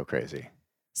one time. So crazy.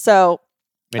 So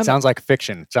it sounds like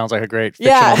fiction. It sounds like a great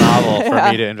fictional novel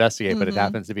for me to investigate, but it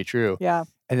happens to be true. Yeah.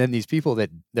 And then these people that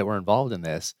were involved in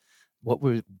this,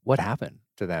 what happened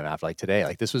to them after, like, today?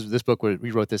 Like, this book,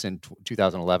 we wrote this in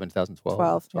 2011,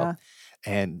 2012. Yeah.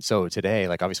 And so today,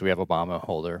 like, obviously we have Obama,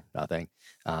 Holder, nothing.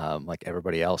 Like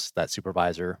everybody else, that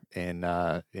supervisor in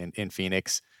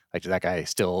Phoenix, like, is that guy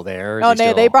still there? Oh,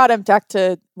 no, they brought him back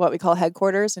to what we call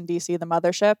headquarters in DC, the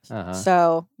mothership. Uh-huh.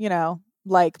 So,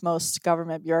 like most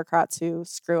government bureaucrats who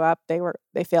screw up,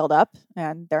 they failed up,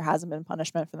 and there hasn't been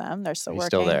punishment for them. They're still working.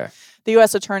 Still there. The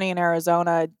U.S. attorney in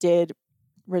Arizona did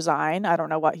resign. I don't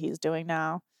know what he's doing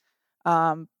now.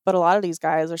 But a lot of these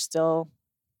guys are still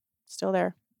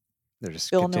there. They're just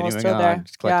Bill continuing Newell's still on, there.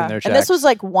 just collecting their checks. And this was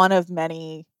like one of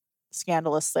many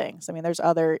scandalous things. I mean, there's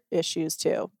other issues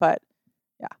too, but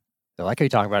I like how you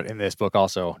talk about in this book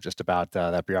also just about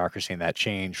that bureaucracy and that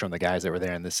change from the guys that were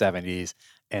there in the 70s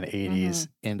and 80s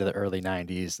into the early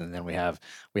 90s. And then we have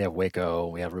Waco,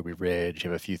 we have Ruby Ridge,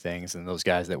 you have a few things. And those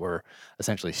guys that were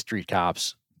essentially street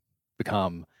cops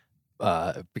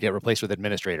get replaced with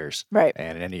administrators. Right.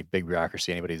 And in any big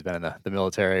bureaucracy, anybody who's been in the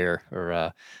military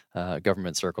or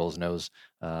government circles knows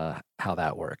how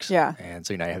that works. Yeah. And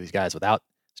so now you have these guys without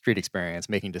street experience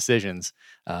making decisions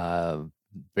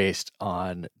based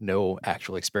on no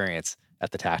actual experience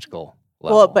at the tactical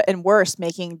level. Well, and worse,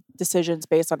 making decisions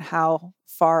based on how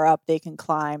far up they can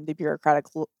climb the bureaucratic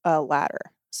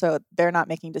ladder. So they're not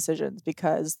making decisions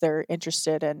because they're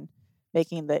interested in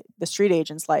making the street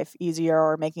agent's life easier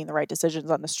or making the right decisions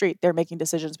on the street. They're making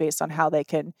decisions based on how they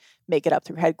can make it up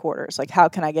through headquarters. Like, how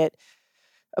can I get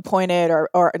appointed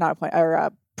or not appointed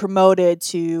or promoted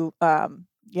to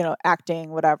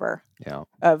acting whatever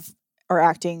or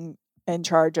acting in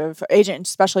charge of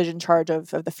special agent in charge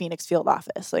of the Phoenix field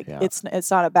office. Like,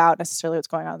 it's not about necessarily what's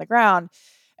going on the ground.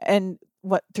 And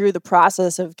through the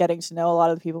process of getting to know a lot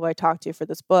of the people I talked to for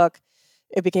this book,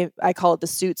 I call it the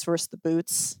suits versus the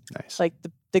boots. Nice. Like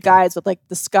the guys with like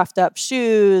the scuffed up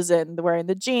shoes and wearing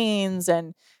the jeans,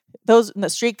 and the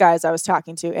street guys I was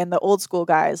talking to, and the old school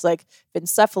guys like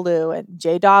Vince Cephalou and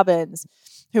Jay Dobbins,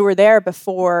 who were there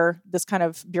before this kind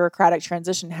of bureaucratic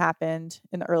transition happened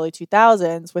in the early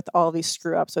 2000s with all these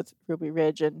screw ups with Ruby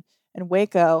Ridge and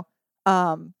Waco.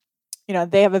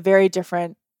 They have a very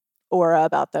different aura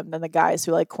about them than the guys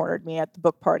who like cornered me at the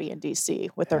book party in DC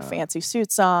with their fancy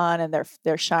suits on and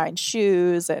their shine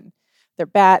shoes and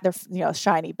their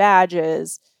shiny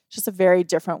badges. Just a very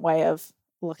different way of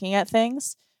looking at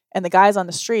things. And the guys on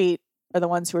the street are the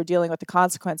ones who are dealing with the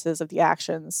consequences of the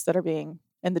actions that are being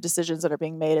and the decisions that are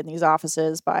being made in these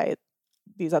offices by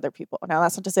these other people. Now,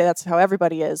 that's not to say that's how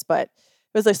everybody is, but it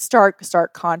was a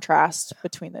stark contrast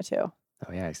between the two.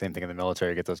 Oh yeah, same thing in the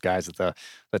military. You get those guys at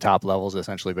the top levels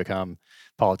essentially become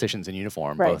politicians in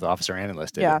uniform, both officer and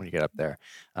enlisted when you get up there.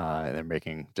 And they're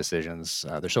making decisions.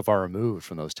 They're so far removed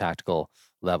from those tactical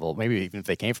level, maybe even if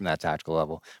they came from that tactical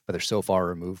level, but they're so far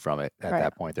removed from it at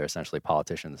that point. They're essentially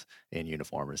politicians in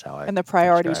uniform is how I. And the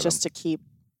priority is just to keep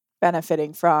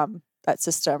benefiting from that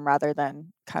system rather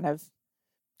than kind of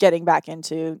getting back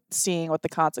into seeing what the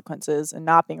consequences and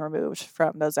not being removed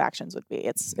from those actions would be.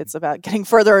 It's about getting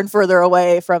further and further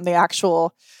away from the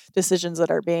actual decisions that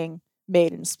are being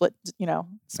made in split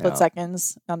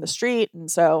seconds on the street. And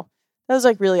so that was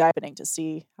like really eye-opening to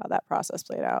see how that process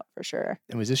played out for sure.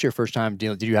 And was this your first time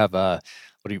dealing? Did you have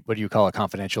what do you call a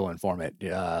confidential informant?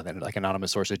 Then like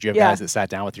anonymous sources? Do you have guys that sat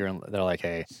down with you and they're like,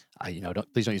 hey,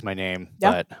 please don't use my name,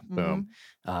 but boom.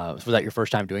 Was that your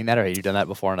first time doing that, or had you done that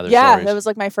before in other stories? Yeah, that was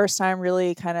like my first time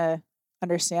really kind of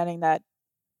understanding that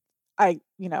I,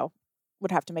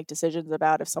 would have to make decisions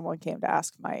about if someone came to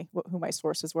ask who my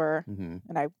sources were,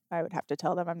 and I would have to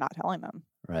tell them I'm not telling them,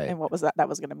 and what was that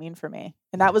was going to mean for me.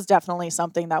 And that was definitely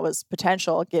something that was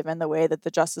potential given the way that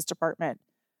the Justice Department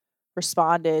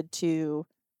responded to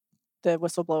the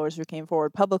whistleblowers who came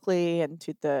forward publicly and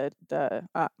to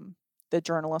the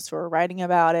journalists who were writing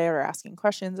about it or asking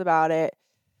questions about it.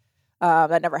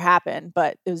 That never happened,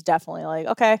 but it was definitely like,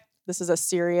 okay, this is a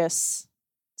serious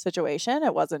situation.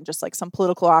 It wasn't just like some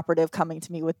political operative coming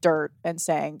to me with dirt and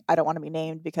saying, I don't want to be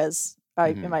named because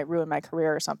it might ruin my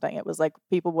career or something. It was like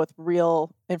people with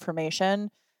real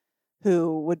information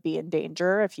who would be in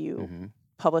danger if you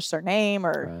published their name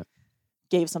or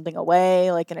gave something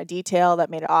away, like in a detail that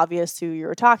made it obvious who you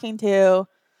were talking to.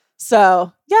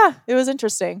 So yeah, it was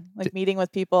interesting, like meeting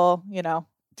with people,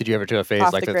 Did you ever to a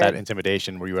phase like that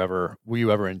intimidation? Were you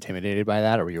ever intimidated by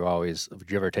that, or would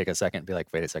you ever take a second and be like,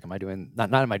 wait a second,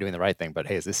 am I doing the right thing, but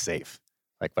hey, is this safe?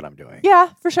 Like what I'm doing? Yeah,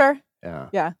 for sure. Yeah.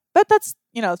 Yeah. But that's,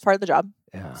 it's part of the job.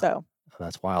 Yeah. So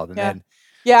that's wild. And then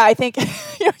I think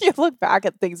you look back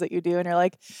at things that you do and you're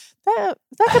like, that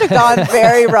could have gone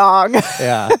very wrong.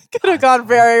 Yeah. Could have gone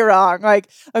very wrong. Like,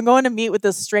 I'm going to meet with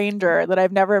this stranger that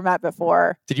I've never met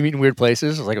before. Did you meet in weird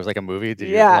places? It was like a movie? Did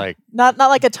you not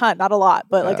like a ton, not a lot,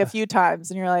 but like a few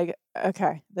times. And you're like,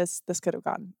 okay, this could have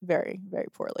gone very, very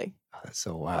poorly. Oh, that's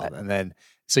so wild. And then,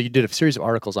 so you did a series of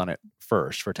articles on it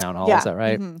first for Town Hall, is that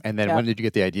right? And then when did you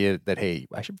get the idea that, hey,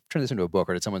 I should turn this into a book,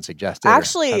 or did someone suggest it?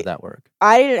 Actually, how did that work?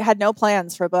 I had no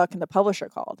plans for a book, and the publisher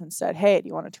called and said, hey, do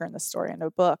you want to turn this story into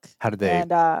a book? How did they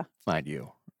find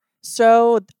you?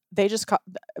 So they just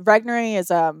Regnery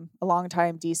is a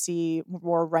longtime DC,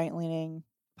 more right-leaning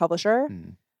publisher.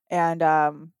 And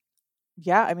I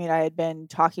mean, I had been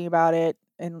talking about it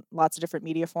in lots of different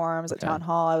media forums at Town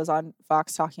Hall. I was on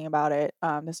Fox talking about it.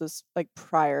 This was like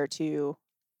prior to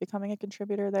becoming a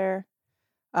contributor there.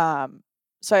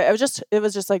 So it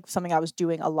was just like something I was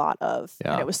doing a lot of.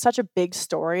 Yeah. And it was such a big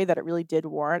story that it really did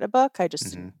warrant a book. I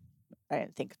didn't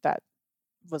think that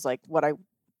was like what I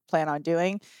plan on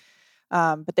doing.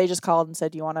 But they just called and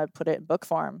said, do you want to put it in book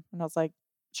form? And I was like,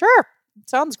 sure,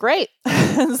 sounds great.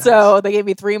 So they gave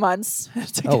me 3 months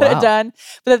to get it done.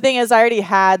 But the thing is, I already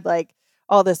had like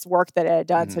all this work that I had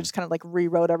done. So I just kind of like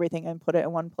rewrote everything and put it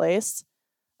in one place.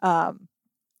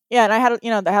 Yeah, and I had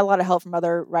a lot of help from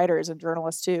other writers and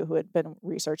journalists too, who had been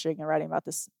researching and writing about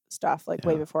this stuff like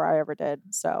way before I ever did.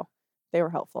 So they were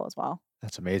helpful as well.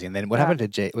 That's amazing. Then what happened to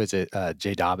Jay? Was it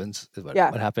Jay Dobbins? What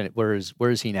happened? Where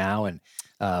is he now? And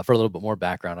for a little bit more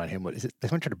background on him, what is it? They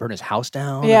went to burn his house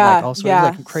down. Yeah, and also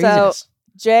like craziness. So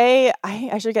Jay,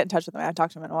 I should get in touch with him. I haven't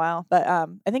talked to him in a while, but I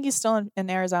think he's still in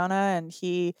Arizona. And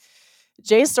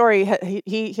Jay's story.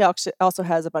 He also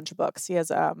has a bunch of books. He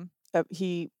has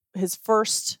his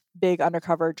first big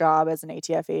undercover job as an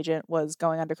ATF agent was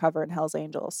going undercover in Hell's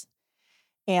Angels.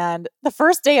 And the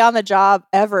first day on the job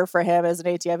ever for him as an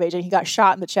ATF agent, he got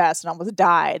shot in the chest and almost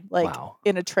died,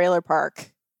 in a trailer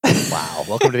park. Wow.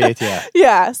 Welcome to the ATF.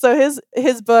 Yeah. So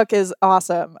his book is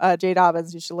awesome. Jay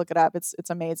Dobbins, you should look it up. It's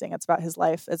amazing. It's about his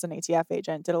life as an ATF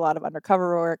agent, did a lot of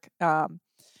undercover work.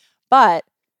 But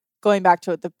going back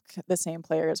to the same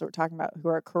players we're talking about who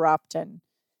are corrupt and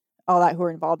all that, who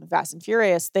are involved in Fast and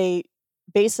Furious, they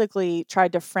basically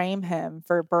tried to frame him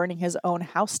for burning his own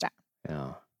house down.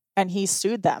 Yeah. And he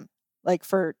sued them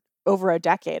for over a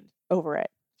decade over it.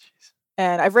 Jeez.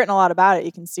 And I've written a lot about it.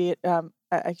 You can see it.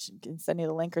 I can send you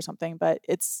the link or something, but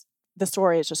the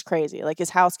story is just crazy. Like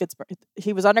his house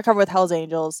he was undercover with Hell's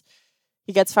Angels.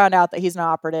 He gets found out that he's an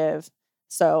operative.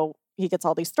 So he gets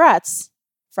all these threats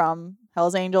from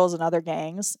Hell's Angels and other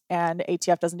gangs, and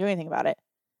ATF doesn't do anything about it.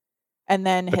 And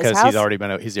then because he's already a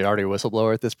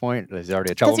whistleblower at this point. He's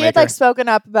already a troublemaker. Because he had spoken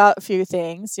up about a few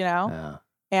things,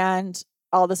 and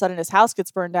all of a sudden his house gets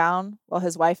burned down. Well,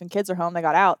 his wife and kids are home. They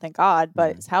got out, thank God,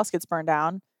 but his house gets burned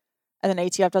down. And then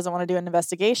ATF doesn't want to do an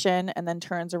investigation and then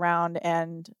turns around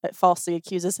and falsely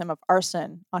accuses him of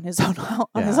arson on his own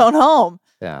his own home.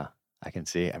 Yeah. I can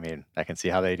see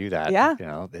how they do that. Yeah.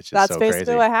 It's just that's so basically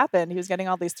crazy. what happened. He was getting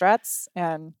all these threats,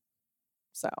 and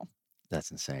so that's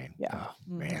insane. Yeah. Oh,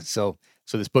 man. So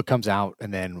this book comes out,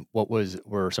 and then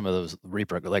were some of those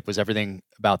was everything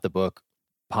about the book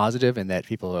positive in that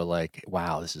people are like,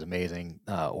 wow, this is amazing?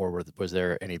 Or was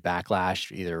there any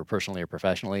backlash, either personally or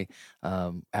professionally,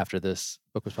 after this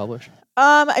book was published?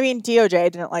 DOJ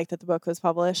didn't like that the book was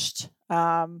published.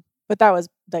 But that was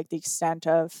like the extent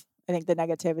of, I think, the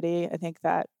negativity. I think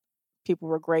that people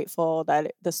were grateful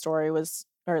that the story was,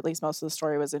 or at least most of the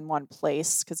story was in one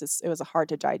place, because it was hard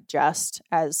to digest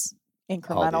as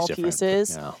incremental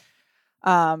pieces.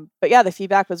 But yeah, the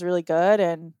feedback was really good,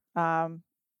 and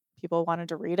people wanted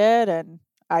to read it, and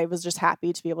I was just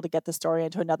happy to be able to get the story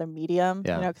into another medium,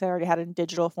 because I already had it in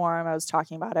digital form. I was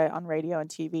talking about it on radio and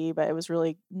TV, but it was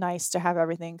really nice to have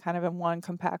everything kind of in one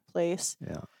compact place.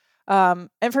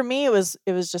 And for me, it was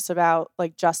just about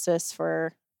like justice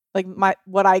for like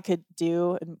what I could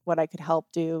do and what I could help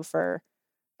do for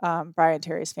Brian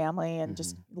Terry's family, and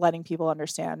just letting people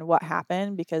understand what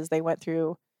happened, because they went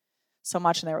through so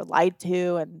much and they were lied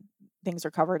to and things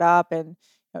were covered up. And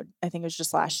I think it was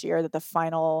just last year that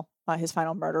his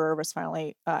final murderer was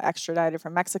finally extradited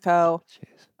from Mexico.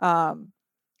 And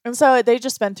so they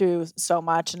just been through so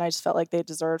much, and I just felt like they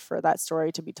deserved for that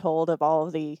story to be told of all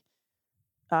of the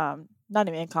not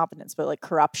even incompetence, but like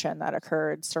corruption that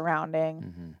occurred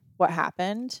surrounding what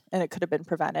happened, and it could have been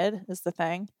prevented is the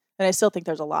thing. And I still think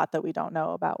there's a lot that we don't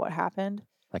know about what happened.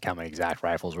 Like how many exact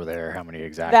rifles were there? How many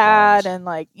exact that ones? And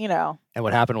like, And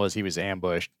what happened was he was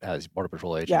ambushed as Border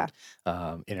Patrol agent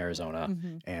in Arizona,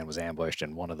 and was ambushed.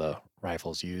 And one of the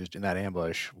rifles used in that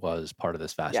ambush was part of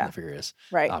this Fast and the Furious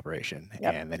operation.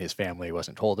 And then his family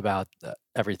wasn't told about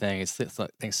everything.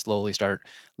 Things slowly start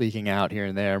leaking out here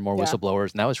and there, more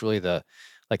whistleblowers. And that was really the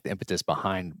impetus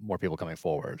behind more people coming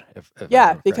forward.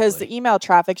 Because the email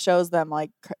traffic shows them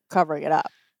like covering it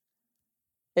up.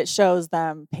 It shows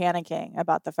them panicking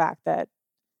about the fact that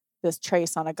this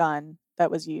trace on a gun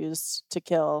that was used to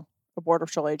kill a Border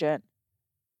Patrol agent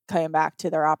came back to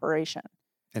their operation.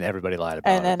 And everybody lied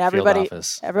about it. And then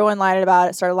everyone lied about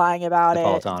it, started lying about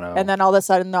it. And then all of a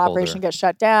sudden the operation gets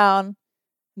shut down.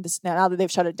 Now that they've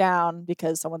shut it down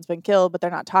because someone's been killed, but they're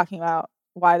not talking about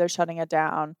why they're shutting it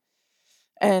down.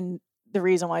 And the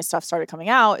reason why stuff started coming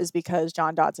out is because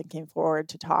John Dodson came forward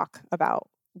to talk about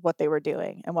what they were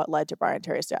doing and what led to Brian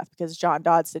Terry's death, because John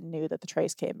Dodson knew that the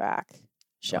trace came back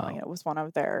showing it was one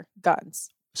of their guns.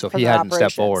 So if he hadn't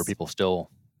stepped forward, people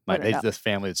still This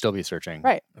family would still be searching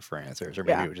for answers, or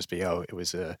maybe it would just be, it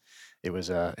was an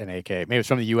AK. Maybe it's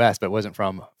from the U.S., but it wasn't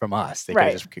from us. They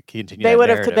could just continue. They would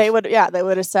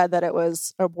have said that it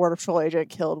was a Border Patrol agent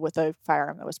killed with a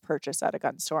firearm that was purchased at a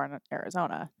gun store in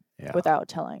Arizona, without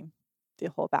telling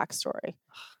the whole backstory.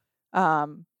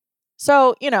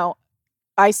 So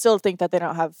I still think that they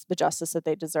don't have the justice that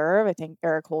they deserve. I think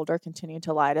Eric Holder continued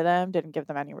to lie to them, didn't give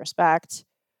them any respect,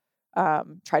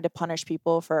 tried to punish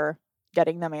people for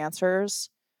getting them answers.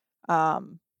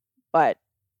 But,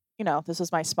 this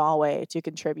was my small way to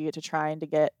contribute to trying to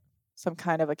get some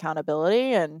kind of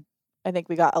accountability. And I think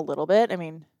we got a little bit. I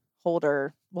mean,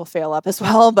 Holder will fail up as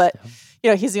well, but,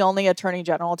 he's the only attorney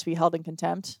general to be held in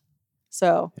contempt.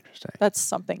 So that's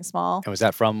something small. And was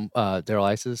that from Daryl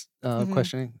Ice's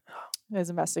questioning? His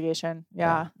investigation.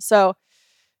 Yeah. So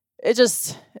it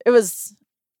was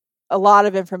a lot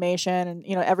of information. And,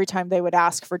 every time they would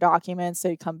ask for documents,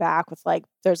 they'd come back with I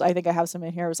think I have some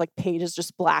in here. It was pages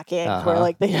just black ink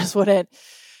where they just wouldn't,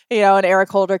 and Eric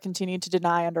Holder continued to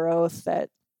deny under oath that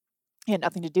he had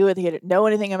nothing to do with it. He didn't know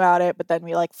anything about it. But then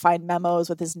we find memos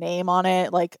with his name on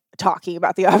it, talking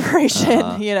about the operation,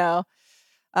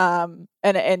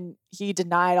 and he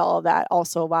denied all of that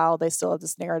also, while they still have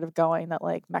this narrative going that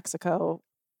Mexico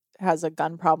has a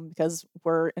gun problem because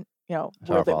we're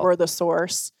the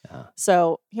source.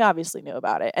 So he obviously knew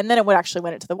about it. And then it went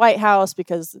into the White House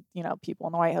because, people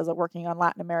in the White House are working on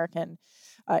Latin American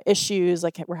issues.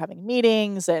 We're having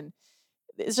meetings, and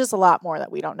it's just a lot more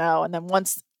that we don't know. And then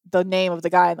once the name of the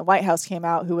guy in the White House came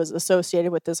out who was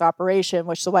associated with this operation,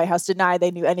 which the White House denied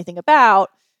they knew anything about,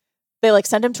 they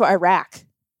sent him to Iraq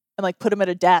and put him at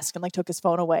a desk and took his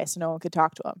phone away so no one could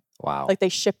talk to him. Wow. They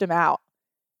shipped him out.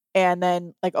 And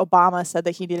then Obama said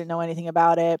that he didn't know anything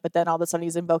about it, but then all of a sudden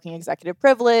he's invoking executive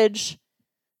privilege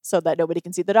so that nobody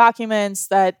can see the documents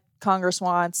that Congress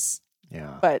wants.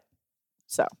 Yeah. But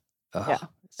so,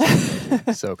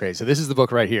 So crazy. So this is the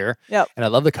book right here. Yep. And I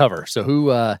love the cover. So who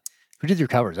did your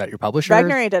cover? Is that your publisher?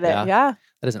 Regnery did it. Yeah.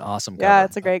 That is an awesome cover. Yeah,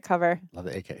 it's a great cover. Love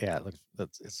the AK. Yeah,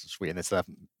 it's sweet. And it's the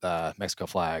Mexico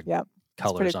flag. Yep.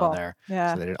 Colors cool. on there.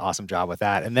 Yeah. So they did an awesome job with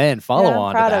that. And then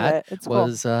on to that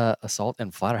was cool. Assault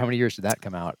and Flattery. How many years did that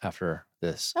come out after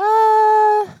this?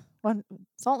 When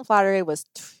Assault and Flattery was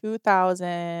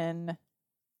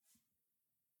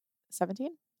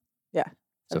 2017. Yeah.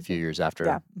 So a few years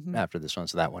after after this one.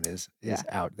 So that one is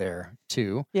out there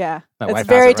too. Yeah. My wife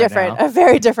very has it right different. now. A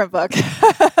very different book.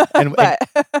 and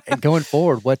going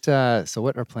forward, what are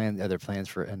there plans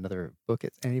for another book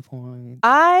at any point?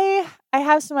 I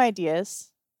have some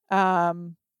ideas.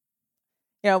 With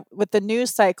the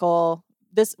news cycle,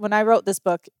 when I wrote this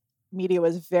book, media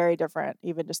was very different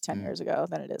even just 10 years ago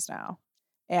than it is now.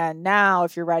 And now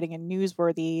if you're writing a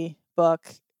newsworthy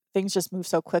book, things just move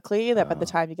so quickly that by the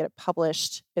time you get it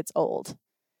published, it's old.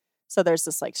 So there's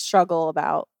this struggle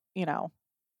about,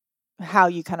 how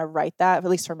you kind of write that, at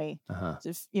least for me, how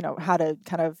to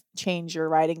kind of change your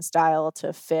writing style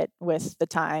to fit with the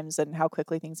times and how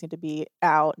quickly things need to be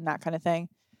out and that kind of thing.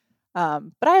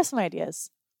 But I have some ideas.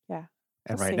 Yeah.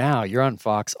 And now you're on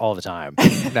Fox all the time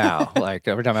now.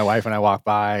 Every time my wife and I walk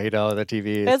by, the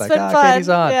TV, it's been fun. Katie's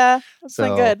on. Yeah. It's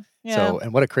been good. Yeah. So,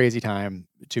 and what a crazy time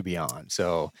to be on.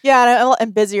 So, yeah. And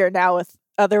I'm busier now with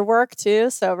other work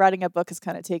too. So writing a book has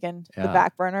kind of taken the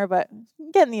back burner, but I'm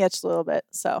getting the itch a little bit.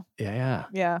 So yeah.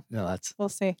 No, we'll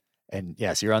see. And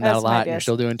so you're on that a lot. And you're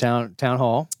still doing town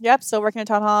hall. Yep. Still working at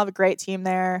town hall. I have a great team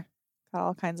there. Got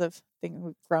all kinds of things.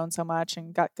 We've grown so much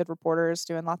and got good reporters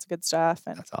doing lots of good stuff.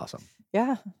 And that's awesome.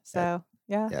 Yeah. So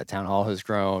yeah. Town hall has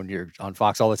grown. You're on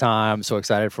Fox all the time. So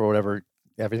excited for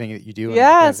everything that you do.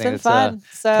 Yeah, it's been fun.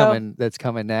 That's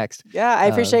coming next. Yeah, I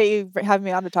appreciate you having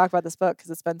me on to talk about this book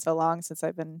because it's been so long since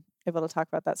I've been able to talk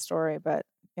about that story. But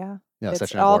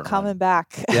it's all coming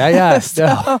back. Yeah. So.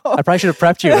 No, I probably should have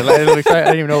prepped you. I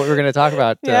didn't even know what we were going to talk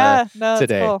about today.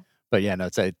 It's cool. But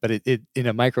it in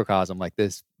a microcosm like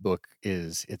this book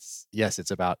it's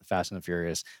about Fast and the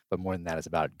Furious, but more than that, it's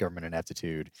about government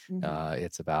ineptitude.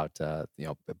 It's about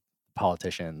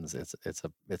politicians. It's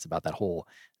about that whole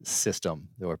system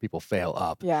where people fail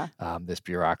up. This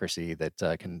bureaucracy that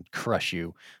can crush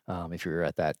you if you're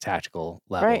at that tactical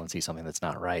level and see something that's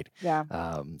not right.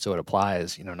 So it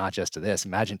applies, not just to this.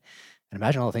 Imagine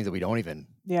all the things that we don't even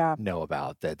know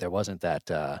about. That there wasn't that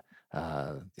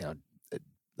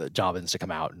the Jobbins to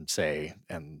come out and say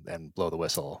and blow the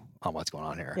whistle on what's going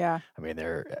on here. I mean,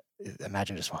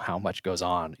 imagine just how much goes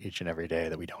on each and every day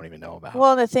that we don't even know about.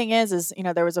 Well, the thing is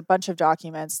there was a bunch of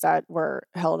documents that were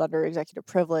held under executive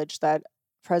privilege that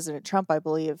President Trump, I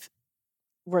believe,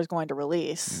 was going to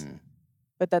release,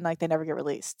 but then they never get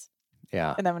released.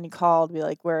 Yeah. And then when you call to be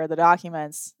like, where are the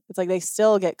documents? It's like they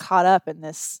still get caught up in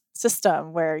this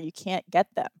system where you can't get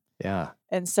them. Yeah.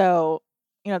 And so,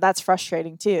 that's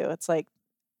frustrating too. It's like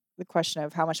the question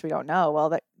of how much we don't know. Well,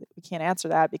 that we can't answer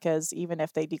that, because even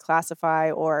if they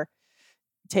declassify or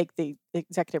take the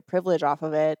executive privilege off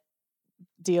of it,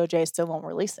 DOJ still won't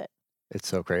release it. It's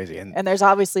so crazy. And there's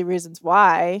obviously reasons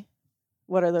why.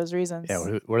 What are those reasons?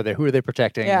 Yeah, what are they? Who are they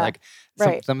protecting? Yeah, like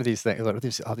right. some of these things,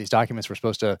 all these documents were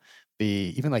supposed to be,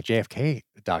 even like JFK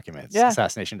documents, Yeah.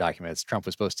 assassination documents. Trump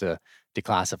was supposed to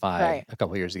declassify Right. a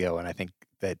couple of years ago, and I think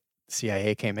that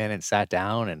CIA came in and sat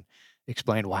down and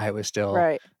explained why it was still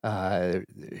Right.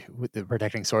 With the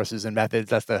protecting sources and methods.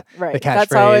 That's the Right. the catchphrase.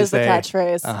 That's always the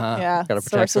catchphrase. Yeah. Gotta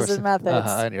protect Sources and methods.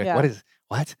 And you're like, Yeah.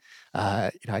 what?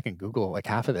 I can Google like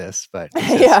half of this, but it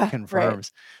Yeah, just right.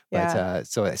 confirms. Yeah.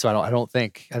 But so I don't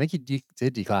think he did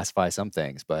declassify some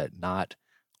things, but not.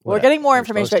 We're getting more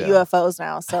information about UFOs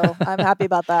now, so I'm happy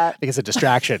about that. I think it's a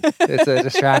distraction. It's a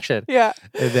distraction. Yeah.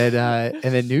 And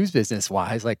then news business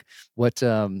wise, like what?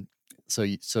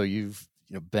 So you've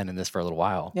been in this for a little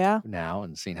while now,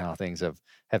 and seen how things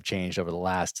have changed over the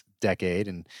last decade,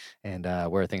 and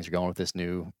where things are going with this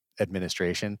new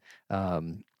administration.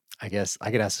 I guess I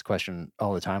get asked this question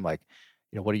all the time, like,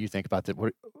 what do you think about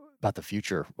the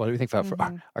future? What do you think about for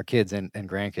our kids and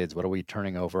grandkids? What are we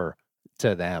turning over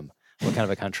to them? What kind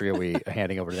of a country are we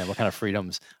handing over to them? What kind of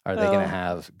freedoms are they going to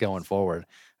have going forward?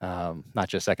 Not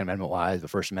just Second Amendment wise,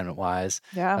 but First Amendment wise.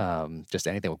 Yeah. Just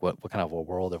anything. What kind of a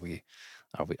world are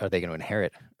they going to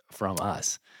inherit from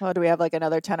us? Well, do we have like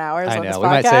another 10 hours I on this know.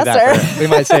 podcast? We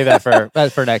might save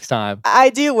that for next time. I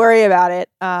do worry about it.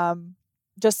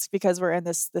 Just because we're in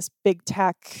this big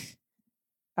tech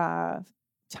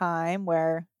time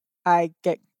where I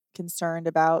get concerned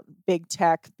about big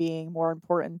tech being more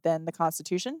important than the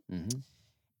Constitution. Mm-hmm.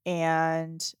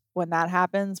 And when that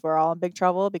happens, we're all in big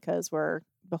trouble, because we're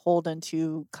beholden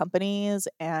to companies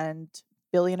and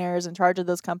billionaires in charge of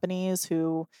those companies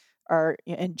who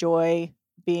enjoy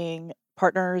being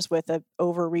partners with an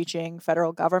overreaching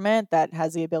federal government that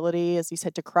has the ability, as you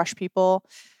said, to crush people.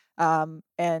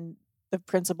 And the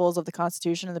principles of the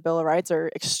Constitution and the Bill of Rights are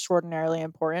extraordinarily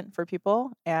important for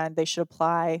people, and they should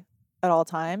apply at all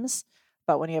times.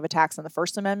 But when you have attacks on the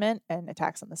First Amendment and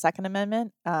attacks on the Second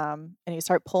Amendment, and you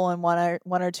start pulling one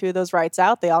or two of those rights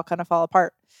out, they all kind of fall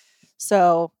apart.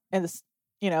 So, and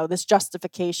this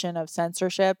justification of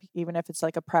censorship, even if it's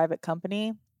like a private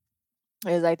company,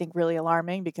 is, I think, really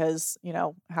alarming, because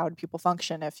how do people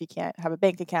function if you can't have a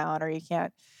bank account, or you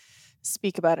can't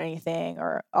speak about anything,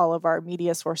 or all of our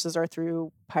media sources are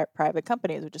through private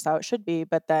companies, which is how it should be.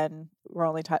 But then we're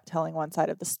only telling one side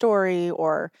of the story,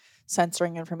 or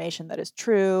censoring information that is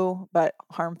true but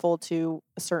harmful to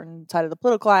a certain side of the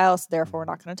political aisle. So therefore, we're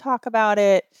not going to talk about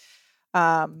it.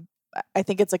 I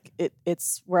think it's like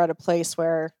we're at a place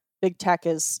where big tech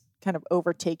is kind of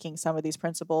overtaking some of these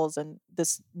principles, and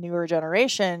this newer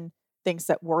generation thinks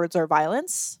that words are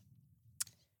violence.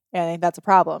 And I think that's a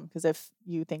problem, because if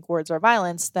you think words are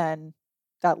violence, then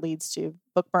that leads to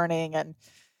book burning and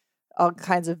all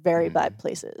kinds of very bad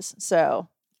places. So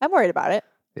I'm worried about it.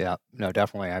 Yeah, no,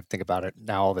 definitely. I think about it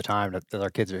now all the time, that our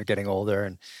kids are getting older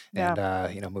and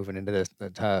moving into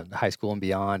the high school and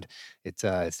beyond. It's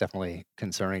definitely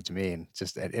concerning to me, and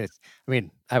just I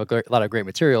have a lot of great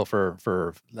material for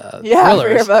thrillers. For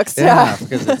your books,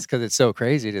 because it's so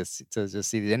crazy to just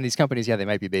see. And these companies, they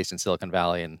might be based in Silicon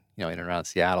Valley and in and around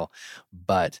Seattle,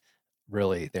 but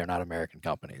really they're not American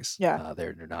companies.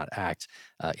 They do not act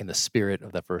in the spirit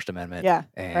of the First Amendment.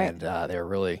 And they're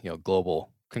really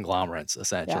global conglomerates,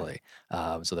 essentially.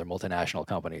 So they're multinational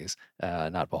companies,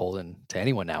 not beholden to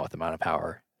anyone now with the amount of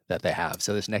power that they have.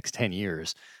 So this next 10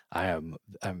 years, I'm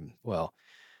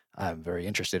very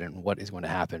interested in what is going to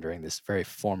happen during this very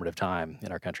formative time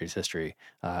in our country's history,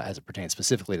 as it pertains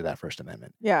specifically to that First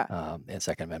Amendment. And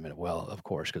Second Amendment, of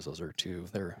course, because those are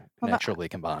they're naturally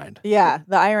combined. The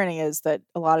irony is that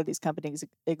a lot of these companies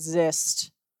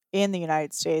exist in the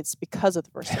United States because of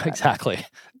the First Amendment. Exactly.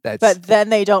 But then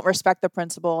they don't respect the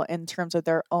principle in terms of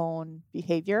their own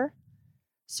behavior.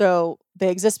 So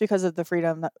they exist because of the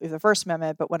freedom of the First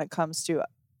Amendment, but when it comes to,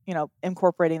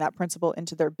 incorporating that principle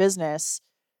into their business,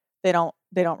 they don't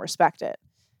respect it.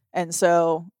 And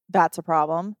so that's a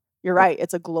problem. You're right.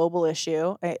 It's a global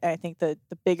issue. I think that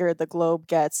the bigger the globe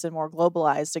gets and more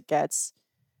globalized it gets,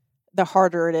 the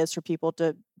harder it is for people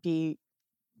to be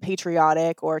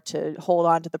patriotic or to hold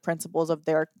on to the principles of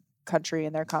their country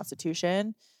and their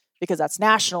constitution, because that's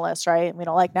nationalist, right? And we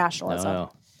don't like nationalism.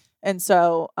 No. And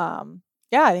so,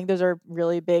 I think those are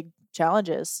really big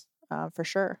challenges, for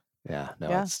sure. Yeah, no,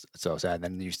 it's so sad. And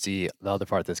then you see the other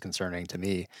part that's concerning to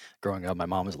me. Growing up, my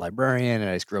mom was a librarian, and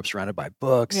I just grew up surrounded by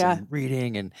books and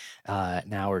reading. And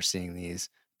now we're seeing these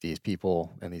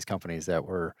people and these companies that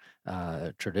were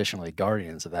traditionally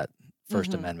guardians of that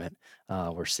First Amendment.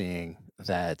 We're seeing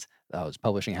that those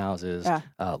publishing houses,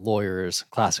 lawyers,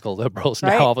 classical liberals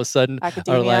now all of a sudden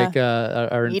Academia,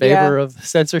 are in media. favor of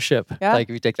censorship. Yeah. Like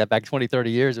if you take that back 20,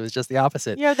 30 years, it was just the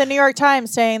opposite. You know, the New York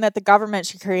Times saying that the government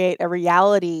should create a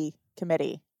reality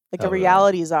committee, like a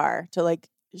reality czar, to like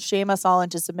shame us all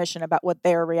into submission about what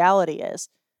their reality is.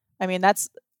 I mean, that's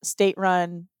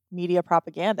state-run media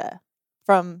propaganda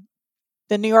from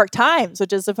the New York Times,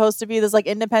 which is supposed to be this like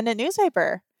independent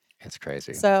newspaper. It's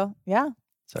crazy. So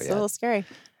it's a little scary.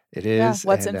 It is.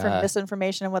 What's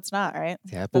misinformation and what's not, right?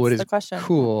 Yeah, but what is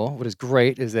cool, what is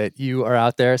great is that you are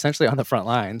out there essentially on the front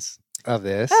lines of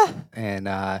this. And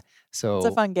so it's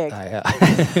a fun gig.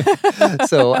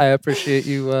 So I appreciate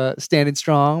you standing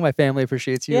strong. My family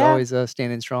appreciates you always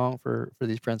standing strong for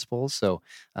these principles. So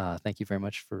thank you very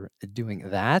much for doing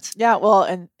that. Yeah, well,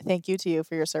 and thank you to you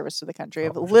for your service to the country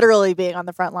of literally being on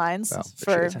the front lines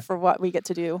for what we get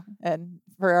to do and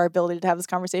for our ability to have this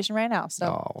conversation right now.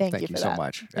 So thank you so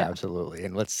much. Yeah. Absolutely.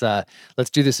 And let's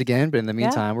do this again. But in the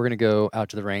meantime, we're going to go out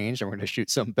to the range and we're going to shoot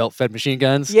some belt-fed machine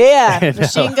guns. Yeah, and,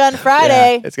 Machine Gun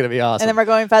Friday. It's going to be awesome. And then we're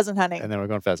going pheasant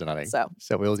hunting.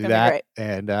 So we'll do that.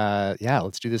 And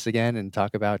let's do this again and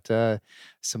talk about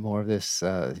some more of this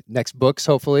next books,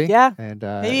 hopefully. Yeah. And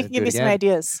maybe you can give me some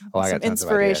ideas. Oh, I got some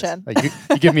inspiration.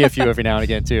 You give me a few every now and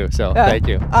again too. So thank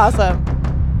you. Awesome.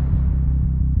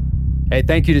 Hey,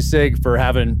 thank you to SIG for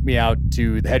having me out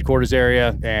to the headquarters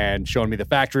area and showing me the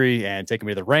factory and taking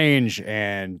me to the range.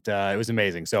 And it was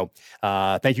amazing. So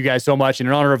thank you guys so much. And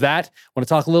in honor of that, I want to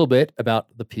talk a little bit about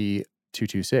the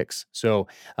P226. So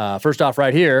first off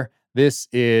right here, this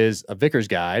is a Vickers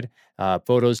guide,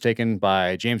 photos taken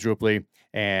by James Rupley,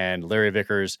 and Larry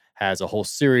Vickers has a whole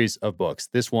series of books.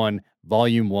 This one,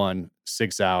 Volume 1,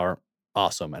 SIG Sauer,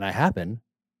 awesome. And I happen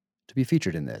to be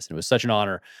featured in this. And it was such an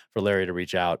honor for Larry to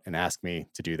reach out and ask me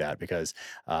to do that because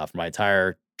for my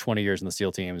entire 20 years in the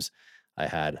SEAL teams, I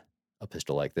had a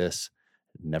pistol like this,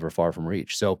 never far from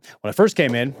reach. So when I first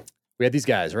came in, we had these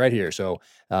guys right here. So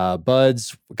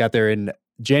Buds got there in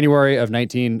January of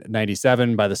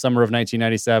 1997. By the summer of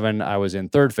 1997, I was in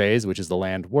third phase, which is the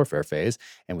land warfare phase,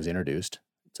 and was introduced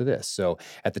to this. So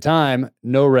at the time,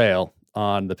 no rail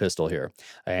on the pistol here.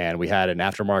 And we had an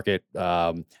aftermarket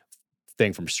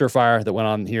thing from Surefire that went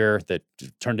on here that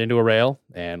turned into a rail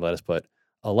and let us put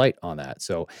a light on that.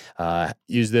 So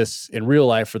use this in real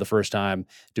life for the first time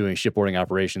doing shipboarding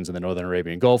operations in the Northern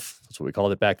Arabian Gulf. That's what we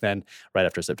called it back then, right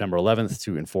after September 11th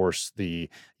to enforce the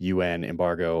UN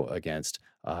embargo against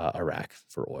Iraq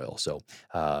for oil. So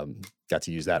got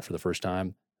to use that for the first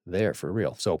time there for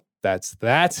real. So that's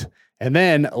that. And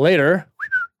then later,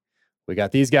 we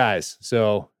got these guys.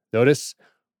 So notice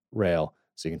rail.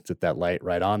 So you can put that light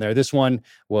right on there. This one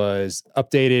was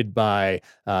updated by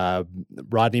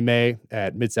Rodney May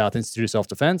at Mid-South Institute of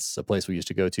Self-Defense, a place we used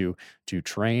to go to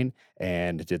train,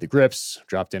 and did the grips,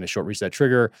 dropped in a short reset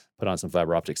trigger, put on some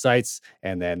fiber optic sights,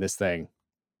 and then this thing,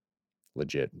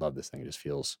 legit, love this thing. It just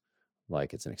feels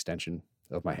like it's an extension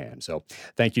of my hand. So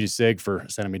thank you to SIG for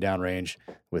sending me downrange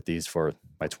with these for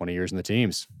my 20 years in the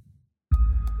teams.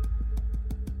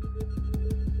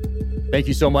 Thank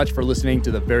you so much for listening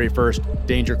to the very first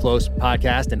Danger Close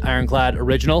podcast, an Ironclad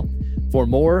original. For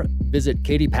more, visit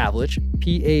Katie Pavlich,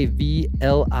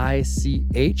 Pavlich,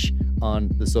 on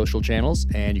the social channels.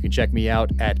 And you can check me out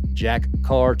at Jack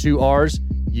Carr, 2Rs,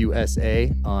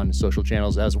 USA on social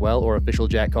channels as well, or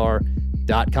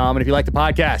officialjackcarr.com. And if you like the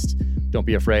podcast, don't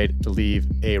be afraid to leave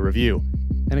a review,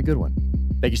 and a good one.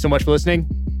 Thank you so much for listening.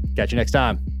 Catch you next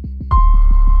time.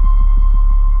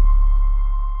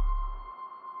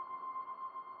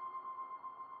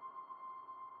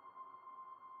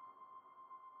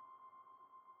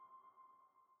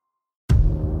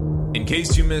 In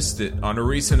case you missed it, on a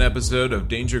recent episode of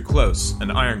Danger Close,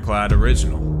 an Ironclad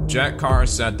original, Jack Carr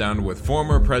sat down with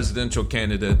former presidential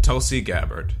candidate Tulsi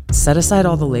Gabbard. Set aside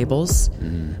all the labels,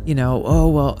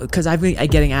 because I've been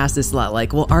getting asked this a lot,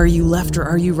 like, well, are you left or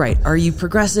are you right? Are you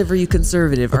progressive or are you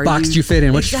conservative? What box do you fit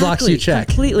in? Which box do you check?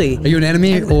 Completely. Are you an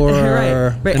enemy or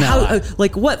right. an ally?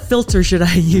 What filter should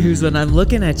I use when I'm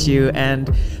looking at you?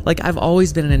 And I've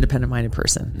always been an independent-minded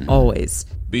person, always.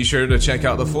 Be sure to check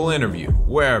out the full interview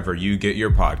wherever you get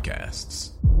your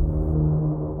podcasts.